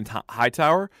Edelman and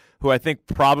Hightower, who I think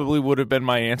probably would have been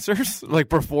my answers.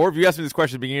 Before, if you asked me this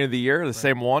question at the beginning of the year, the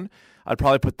same one, I'd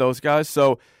probably put those guys.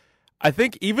 So I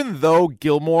think even though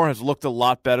Gilmore has looked a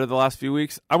lot better the last few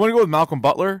weeks, I want to go with Malcolm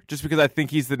Butler just because I think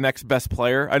he's the next best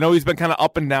player. I know he's been kind of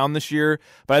up and down this year,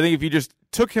 but I think if you just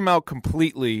took him out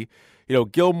completely,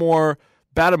 Gilmore,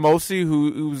 Batamosi,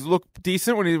 who's looked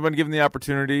decent when he's been given the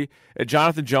opportunity.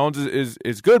 Jonathan Jones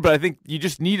is good, but I think you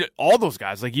just need all those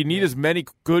guys. You need as many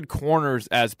good corners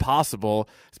as possible,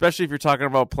 especially if you're talking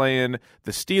about playing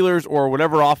the Steelers or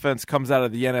whatever offense comes out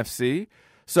of the NFC.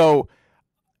 So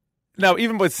now,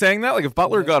 even with saying that, if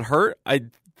Butler got hurt, I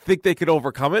think they could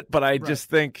overcome it, but I just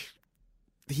think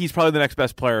he's probably the next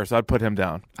best player, so I'd put him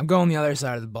down. I'm going the other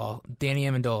side of the ball. Danny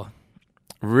Amendola.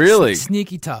 Really?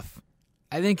 Sneaky tough.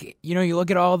 I think, you look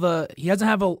at he doesn't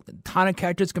have a ton of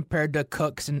catches compared to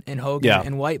Cooks and Hogan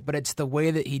and White, but it's the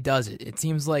way that he does it. It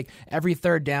seems like every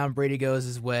third down, Brady goes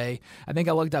his way. I think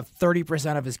I looked up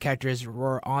 30% of his catches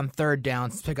were on third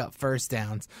downs to pick up first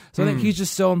downs. So I think he's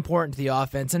just so important to the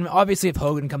offense. And obviously if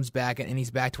Hogan comes back and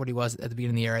he's back to what he was at the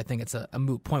beginning of the year, I think it's a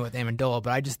moot point with Amendola,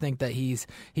 but I just think that he's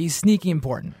sneaky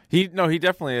important. He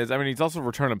definitely is. I mean, he's also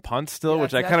returning punts still,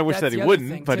 which I kind of wish that he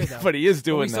wouldn't, but he is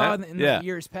doing that. We saw in the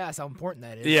years past how important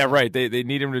that is. Yeah, right. They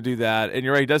need him to do that. And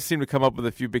you're right, he does seem to come up with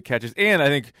a few big catches. And I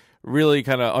think really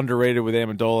kind of underrated with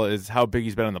Amendola is how big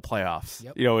he's been in the playoffs.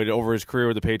 Yep. Over his career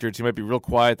with the Patriots, he might be real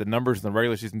quiet. The numbers in the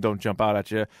regular season don't jump out at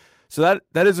you. So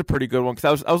that is a pretty good one.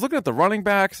 Because I was looking at the running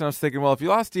backs, and I was thinking, well, if you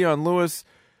lost Deion Lewis,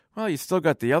 well, you still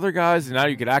got the other guys, and now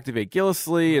you could activate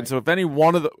Gillislee. Right. And so if any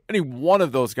one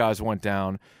of those guys went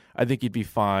down, I think he'd be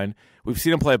fine. We've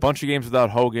seen him play a bunch of games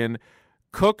without Hogan.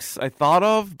 Cooks I thought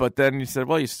of, but then you said,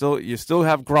 well, you still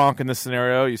have Gronk in this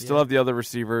scenario. You still have the other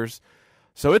receivers.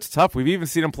 So it's tough. We've even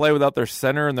seen them play without their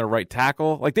center and their right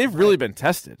tackle. Like, they've really been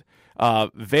tested.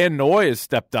 Van Noy has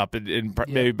stepped up and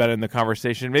maybe been in the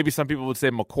conversation. Maybe some people would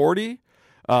say McCourty.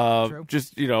 But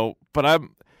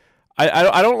I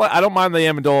don't mind the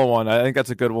Amendola one. I think that's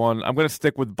a good one. I'm going to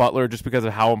stick with Butler just because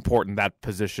of how important that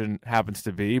position happens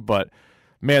to be. But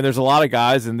man, there's a lot of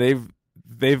guys, and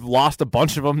they've lost a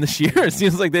bunch of them this year. It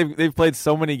seems like they've played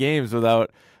so many games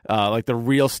without like the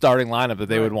real starting lineup that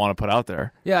they would want to put out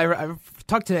there. Yeah, I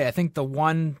talked today. I think the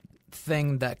one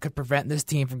thing that could prevent this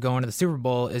team from going to the Super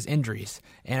Bowl is injuries.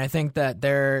 And I think that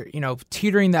they're,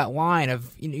 teetering that line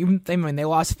of, when they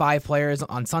lost 5 players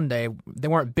on Sunday, they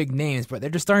weren't big names, but they're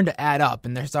just starting to add up,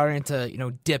 and they're starting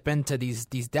to, dip into these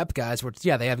depth guys, which,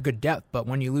 they have good depth, but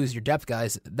when you lose your depth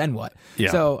guys, then what?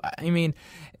 Yeah. So,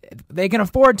 they can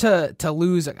afford to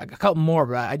lose a couple more,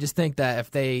 but I just think that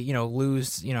if they,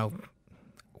 lose,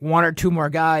 1 or 2 more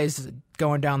guys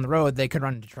going down the road, they could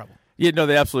run into trouble. Yeah, no,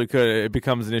 they absolutely could. It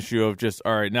becomes an issue of just,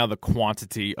 all right, now the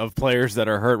quantity of players that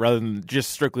are hurt rather than just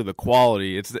strictly the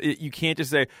quality. You can't just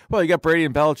say, well, you got Brady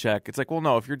and Belichick. It's like, well,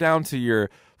 no, if you're down to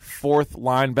your 4th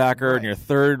linebacker and your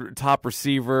 3rd top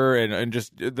receiver and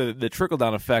just the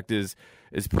trickle-down effect is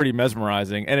pretty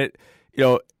mesmerizing. And it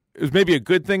was maybe a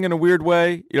good thing in a weird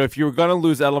way. If you were going to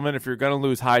lose Edelman, if you're going to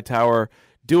lose Hightower,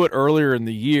 do it earlier in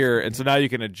the year, and so now you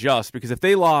can adjust. Because if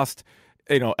they lost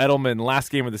Edelman last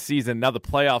game of the season, now the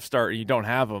playoffs start and you don't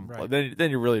have them, then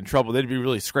you're really in trouble. They'd be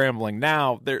really scrambling.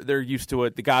 Now they're used to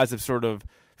it. The guys have sort of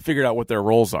figured out what their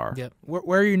roles are. Yep.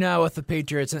 Where are you now with the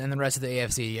Patriots and the rest of the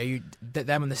AFC? Are you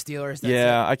them and the Steelers?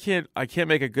 I can't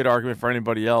make a good argument for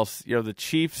anybody else. The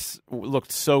Chiefs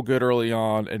looked so good early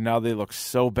on, and now they look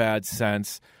so bad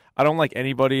since. I don't like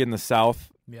anybody in the South.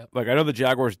 Yep. Like, I know the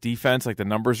Jaguars' defense, like, the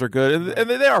numbers are good, and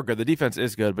they are good. The defense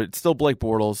is good, but it's still Blake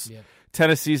Bortles. Yep.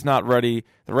 Tennessee's not ready.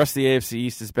 The rest of the AFC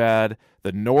East is bad.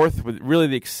 The North, with really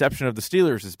the exception of the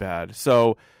Steelers, is bad.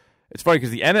 So it's funny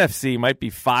because the NFC might be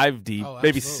 5 deep,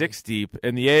 maybe 6 deep,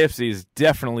 and the AFC is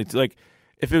definitely like,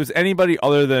 if it was anybody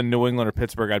other than New England or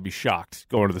Pittsburgh, I'd be shocked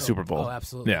going to the Super Bowl. Oh,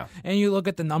 absolutely. Yeah. And you look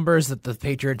at the numbers that the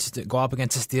Patriots go up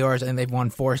against the Steelers, and they've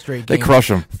won 4 straight games. They crush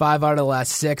them. 5 out of the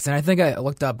last 6. And I think I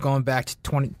looked up, going back to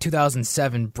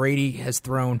 2007, Brady has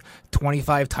thrown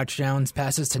 25 touchdowns,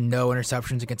 passes to no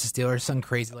interceptions against the Steelers, something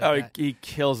crazy like that. He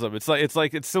kills them. It's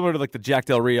similar to like the Jack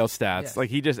Del Rio stats. Yes.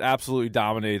 Like, he just absolutely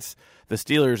dominates the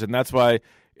Steelers, and that's why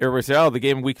everybody say, the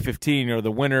game week 15,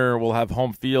 the winner will have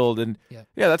home field. And,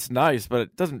 that's nice, but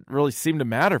it doesn't really seem to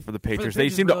matter for the Patriots. They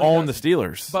seem to own the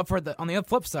Steelers. But on the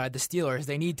flip side, the Steelers,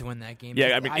 they need to win that game.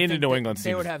 Yeah, in New England.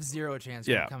 They would have 0 chance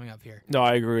of coming up here. No,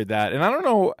 I agree with that. And I don't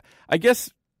know, I guess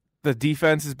the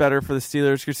defense is better for the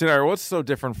Steelers. Considering what's so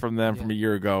different from them from a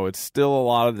year ago? It's still a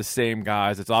lot of the same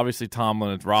guys. It's obviously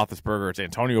Tomlin, it's Roethlisberger, it's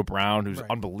Antonio Brown, who's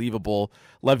unbelievable,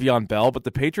 Le'Veon Bell. But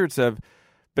the Patriots have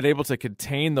been able to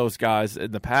contain those guys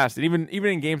in the past. And even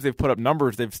in games they've put up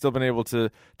numbers, they've still been able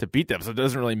to beat them. So it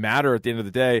doesn't really matter at the end of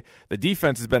the day. The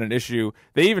defense has been an issue.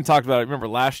 They even talked about it, remember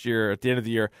last year at the end of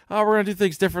the year, we're going to do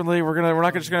things differently. We're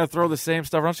not just going to throw the same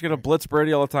stuff. We're not just going to blitz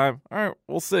Brady all the time. All right,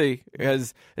 we'll see.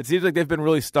 Because it seems like they've been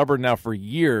really stubborn now for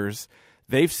years.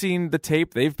 They've seen the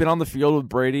tape. They've been on the field with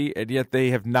Brady, and yet they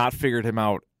have not figured him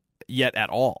out yet at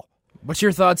all. What's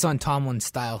your thoughts on Tomlin's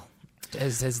style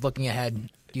as looking ahead?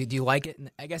 Do you like it?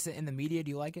 I guess in the media, do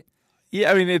you like it?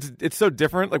 Yeah, I mean, it's so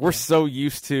different. Like, we're so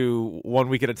used to 1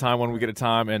 week at a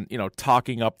time, and,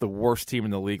 talking up the worst team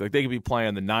in the league. Like, they could be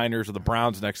playing the Niners or the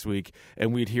Browns next week,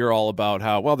 and we'd hear all about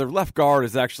how, well, their left guard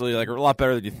is actually, like, a lot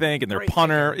better than you think, and their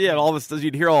punter, all this stuff.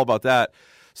 You'd hear all about that.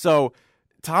 So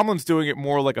Tomlin's doing it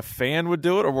more like a fan would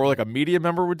do it, or more like a media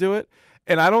member would do it.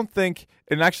 And I don't think,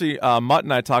 and actually Mutt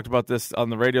and I talked about this on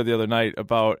the radio the other night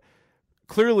about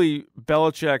clearly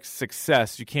Belichick's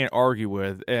success you can't argue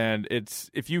with, and it's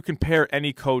if you compare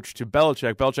any coach to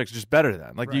Belichick's just better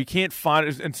than. Like you can't find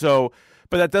it, and so,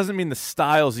 but that doesn't mean the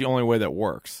style is the only way that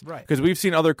works. Right. Because we've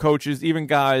seen other coaches, even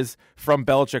guys from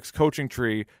Belichick's coaching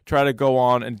tree, try to go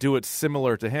on and do it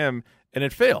similar to him, and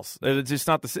it fails. It's just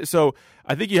not the same. So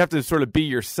I think you have to sort of be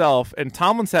yourself. And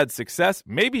Tomlin's had success.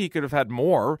 Maybe he could have had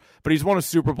more, but he's won a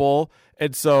Super Bowl,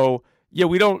 and so yeah,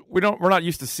 we're not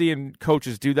used to seeing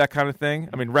coaches do that kind of thing.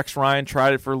 I mean, Rex Ryan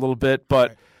tried it for a little bit,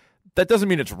 but that doesn't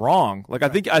mean it's wrong. Like I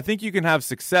think you can have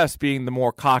success being the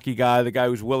more cocky guy, the guy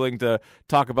who's willing to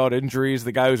talk about injuries,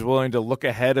 the guy who's willing to look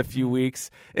ahead a few weeks.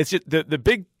 It's just the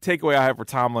big takeaway I have for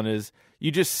Tomlin is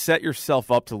you just set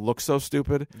yourself up to look so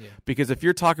stupid. Yeah. Because if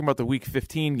you're talking about the Week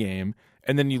 15 game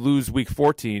and then you lose Week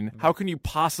 14, how can you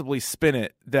possibly spin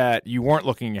it that you weren't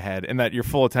looking ahead and that your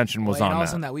full attention was on that? And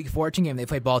also in that Week 14 game, they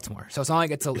played Baltimore. So it's not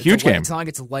like it's a huge game. It's not like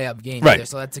it's a layup game right. either.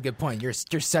 So that's a good point. You're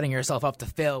setting yourself up to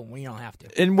fail when you don't have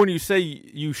to. And when you say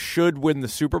you should win the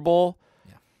Super Bowl,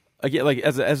 again, like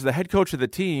as the head coach of the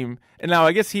team, and now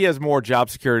I guess he has more job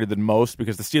security than most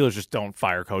because the Steelers just don't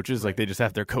fire coaches. Like they just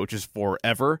have their coaches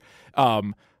forever.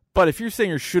 But if you're saying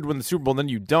you should win the Super Bowl and then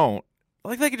you don't,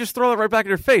 like they could just throw that right back in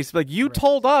your face. Like you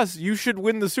told us you should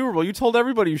win the Super Bowl. You told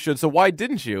everybody you should. So why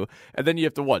didn't you? And then you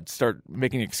have to start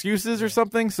making excuses or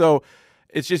something. So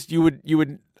it's just you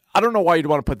would. I don't know why you'd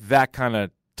want to put that kind of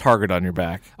target on your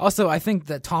back. Also, I think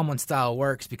that Tomlin's style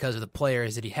works because of the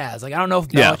players that he has. Like I don't know if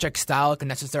Belichick's style can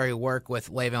necessarily work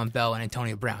with Le'Veon Bell and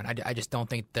Antonio Brown. I just don't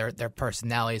think their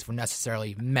personalities would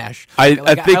necessarily mesh. I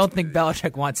don't think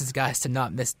Belichick wants his guys to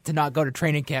not go to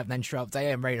training camp and then show up and say,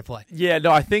 "Hey, I'm ready to play." Yeah,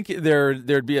 no, I think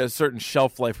there'd be a certain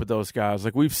shelf life with those guys.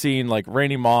 Like we've seen, like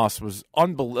Randy Moss was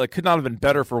could not have been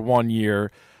better for 1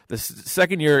 year. The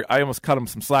second year, I almost cut him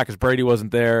some slack because Brady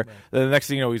wasn't there. Right. Then the next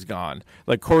thing you know, he's gone.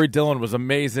 Like Corey Dillon was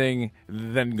amazing,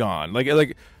 then gone. Like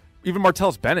even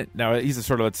Martellus Bennett. Now he's a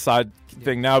sort of a side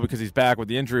thing now because he's back with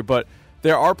the injury. But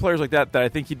there are players like that I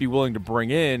think he'd be willing to bring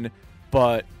in,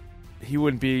 but he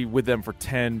wouldn't be with them for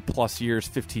 10 plus years,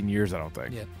 15 years. I don't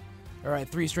think. Yeah. All right,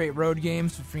 3 straight road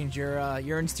games, which means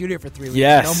you're in studio for 3 weeks.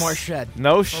 Yes. No more shed.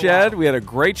 No shed. We had a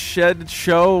great shed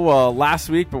show last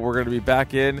week, but we're going to be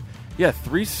back in. Yeah,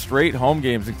 3 straight home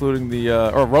games, including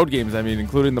or road games,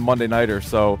 including the Monday Nighter.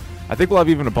 So I think we'll have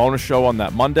even a bonus show on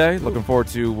that Monday. Looking forward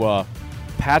to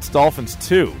Pats Dolphins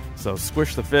 2. So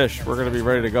squish the fish. We're going to be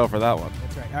ready to go for that one.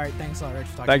 That's right. All right, thanks a lot, Rich.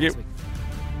 Thank you.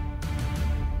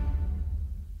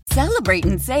 Celebrate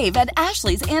and save at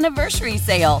Ashley's Anniversary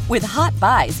Sale. With Hot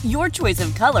Buys, your choice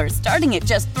of colors starting at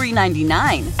just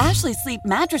 $3.99. Ashley Sleep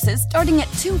mattresses starting at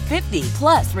 $2.50.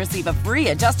 Plus, receive a free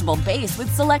adjustable base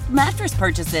with select mattress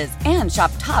purchases. And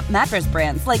shop top mattress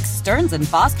brands like Stearns &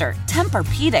 Foster,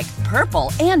 Tempur-Pedic,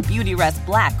 Purple, and Beautyrest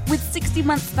Black with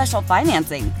 60-month special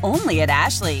financing. Only at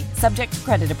Ashley. Subject to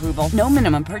credit approval. No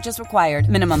minimum purchase required.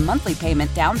 Minimum monthly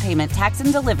payment, down payment, tax,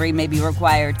 and delivery may be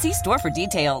required. See store for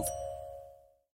details.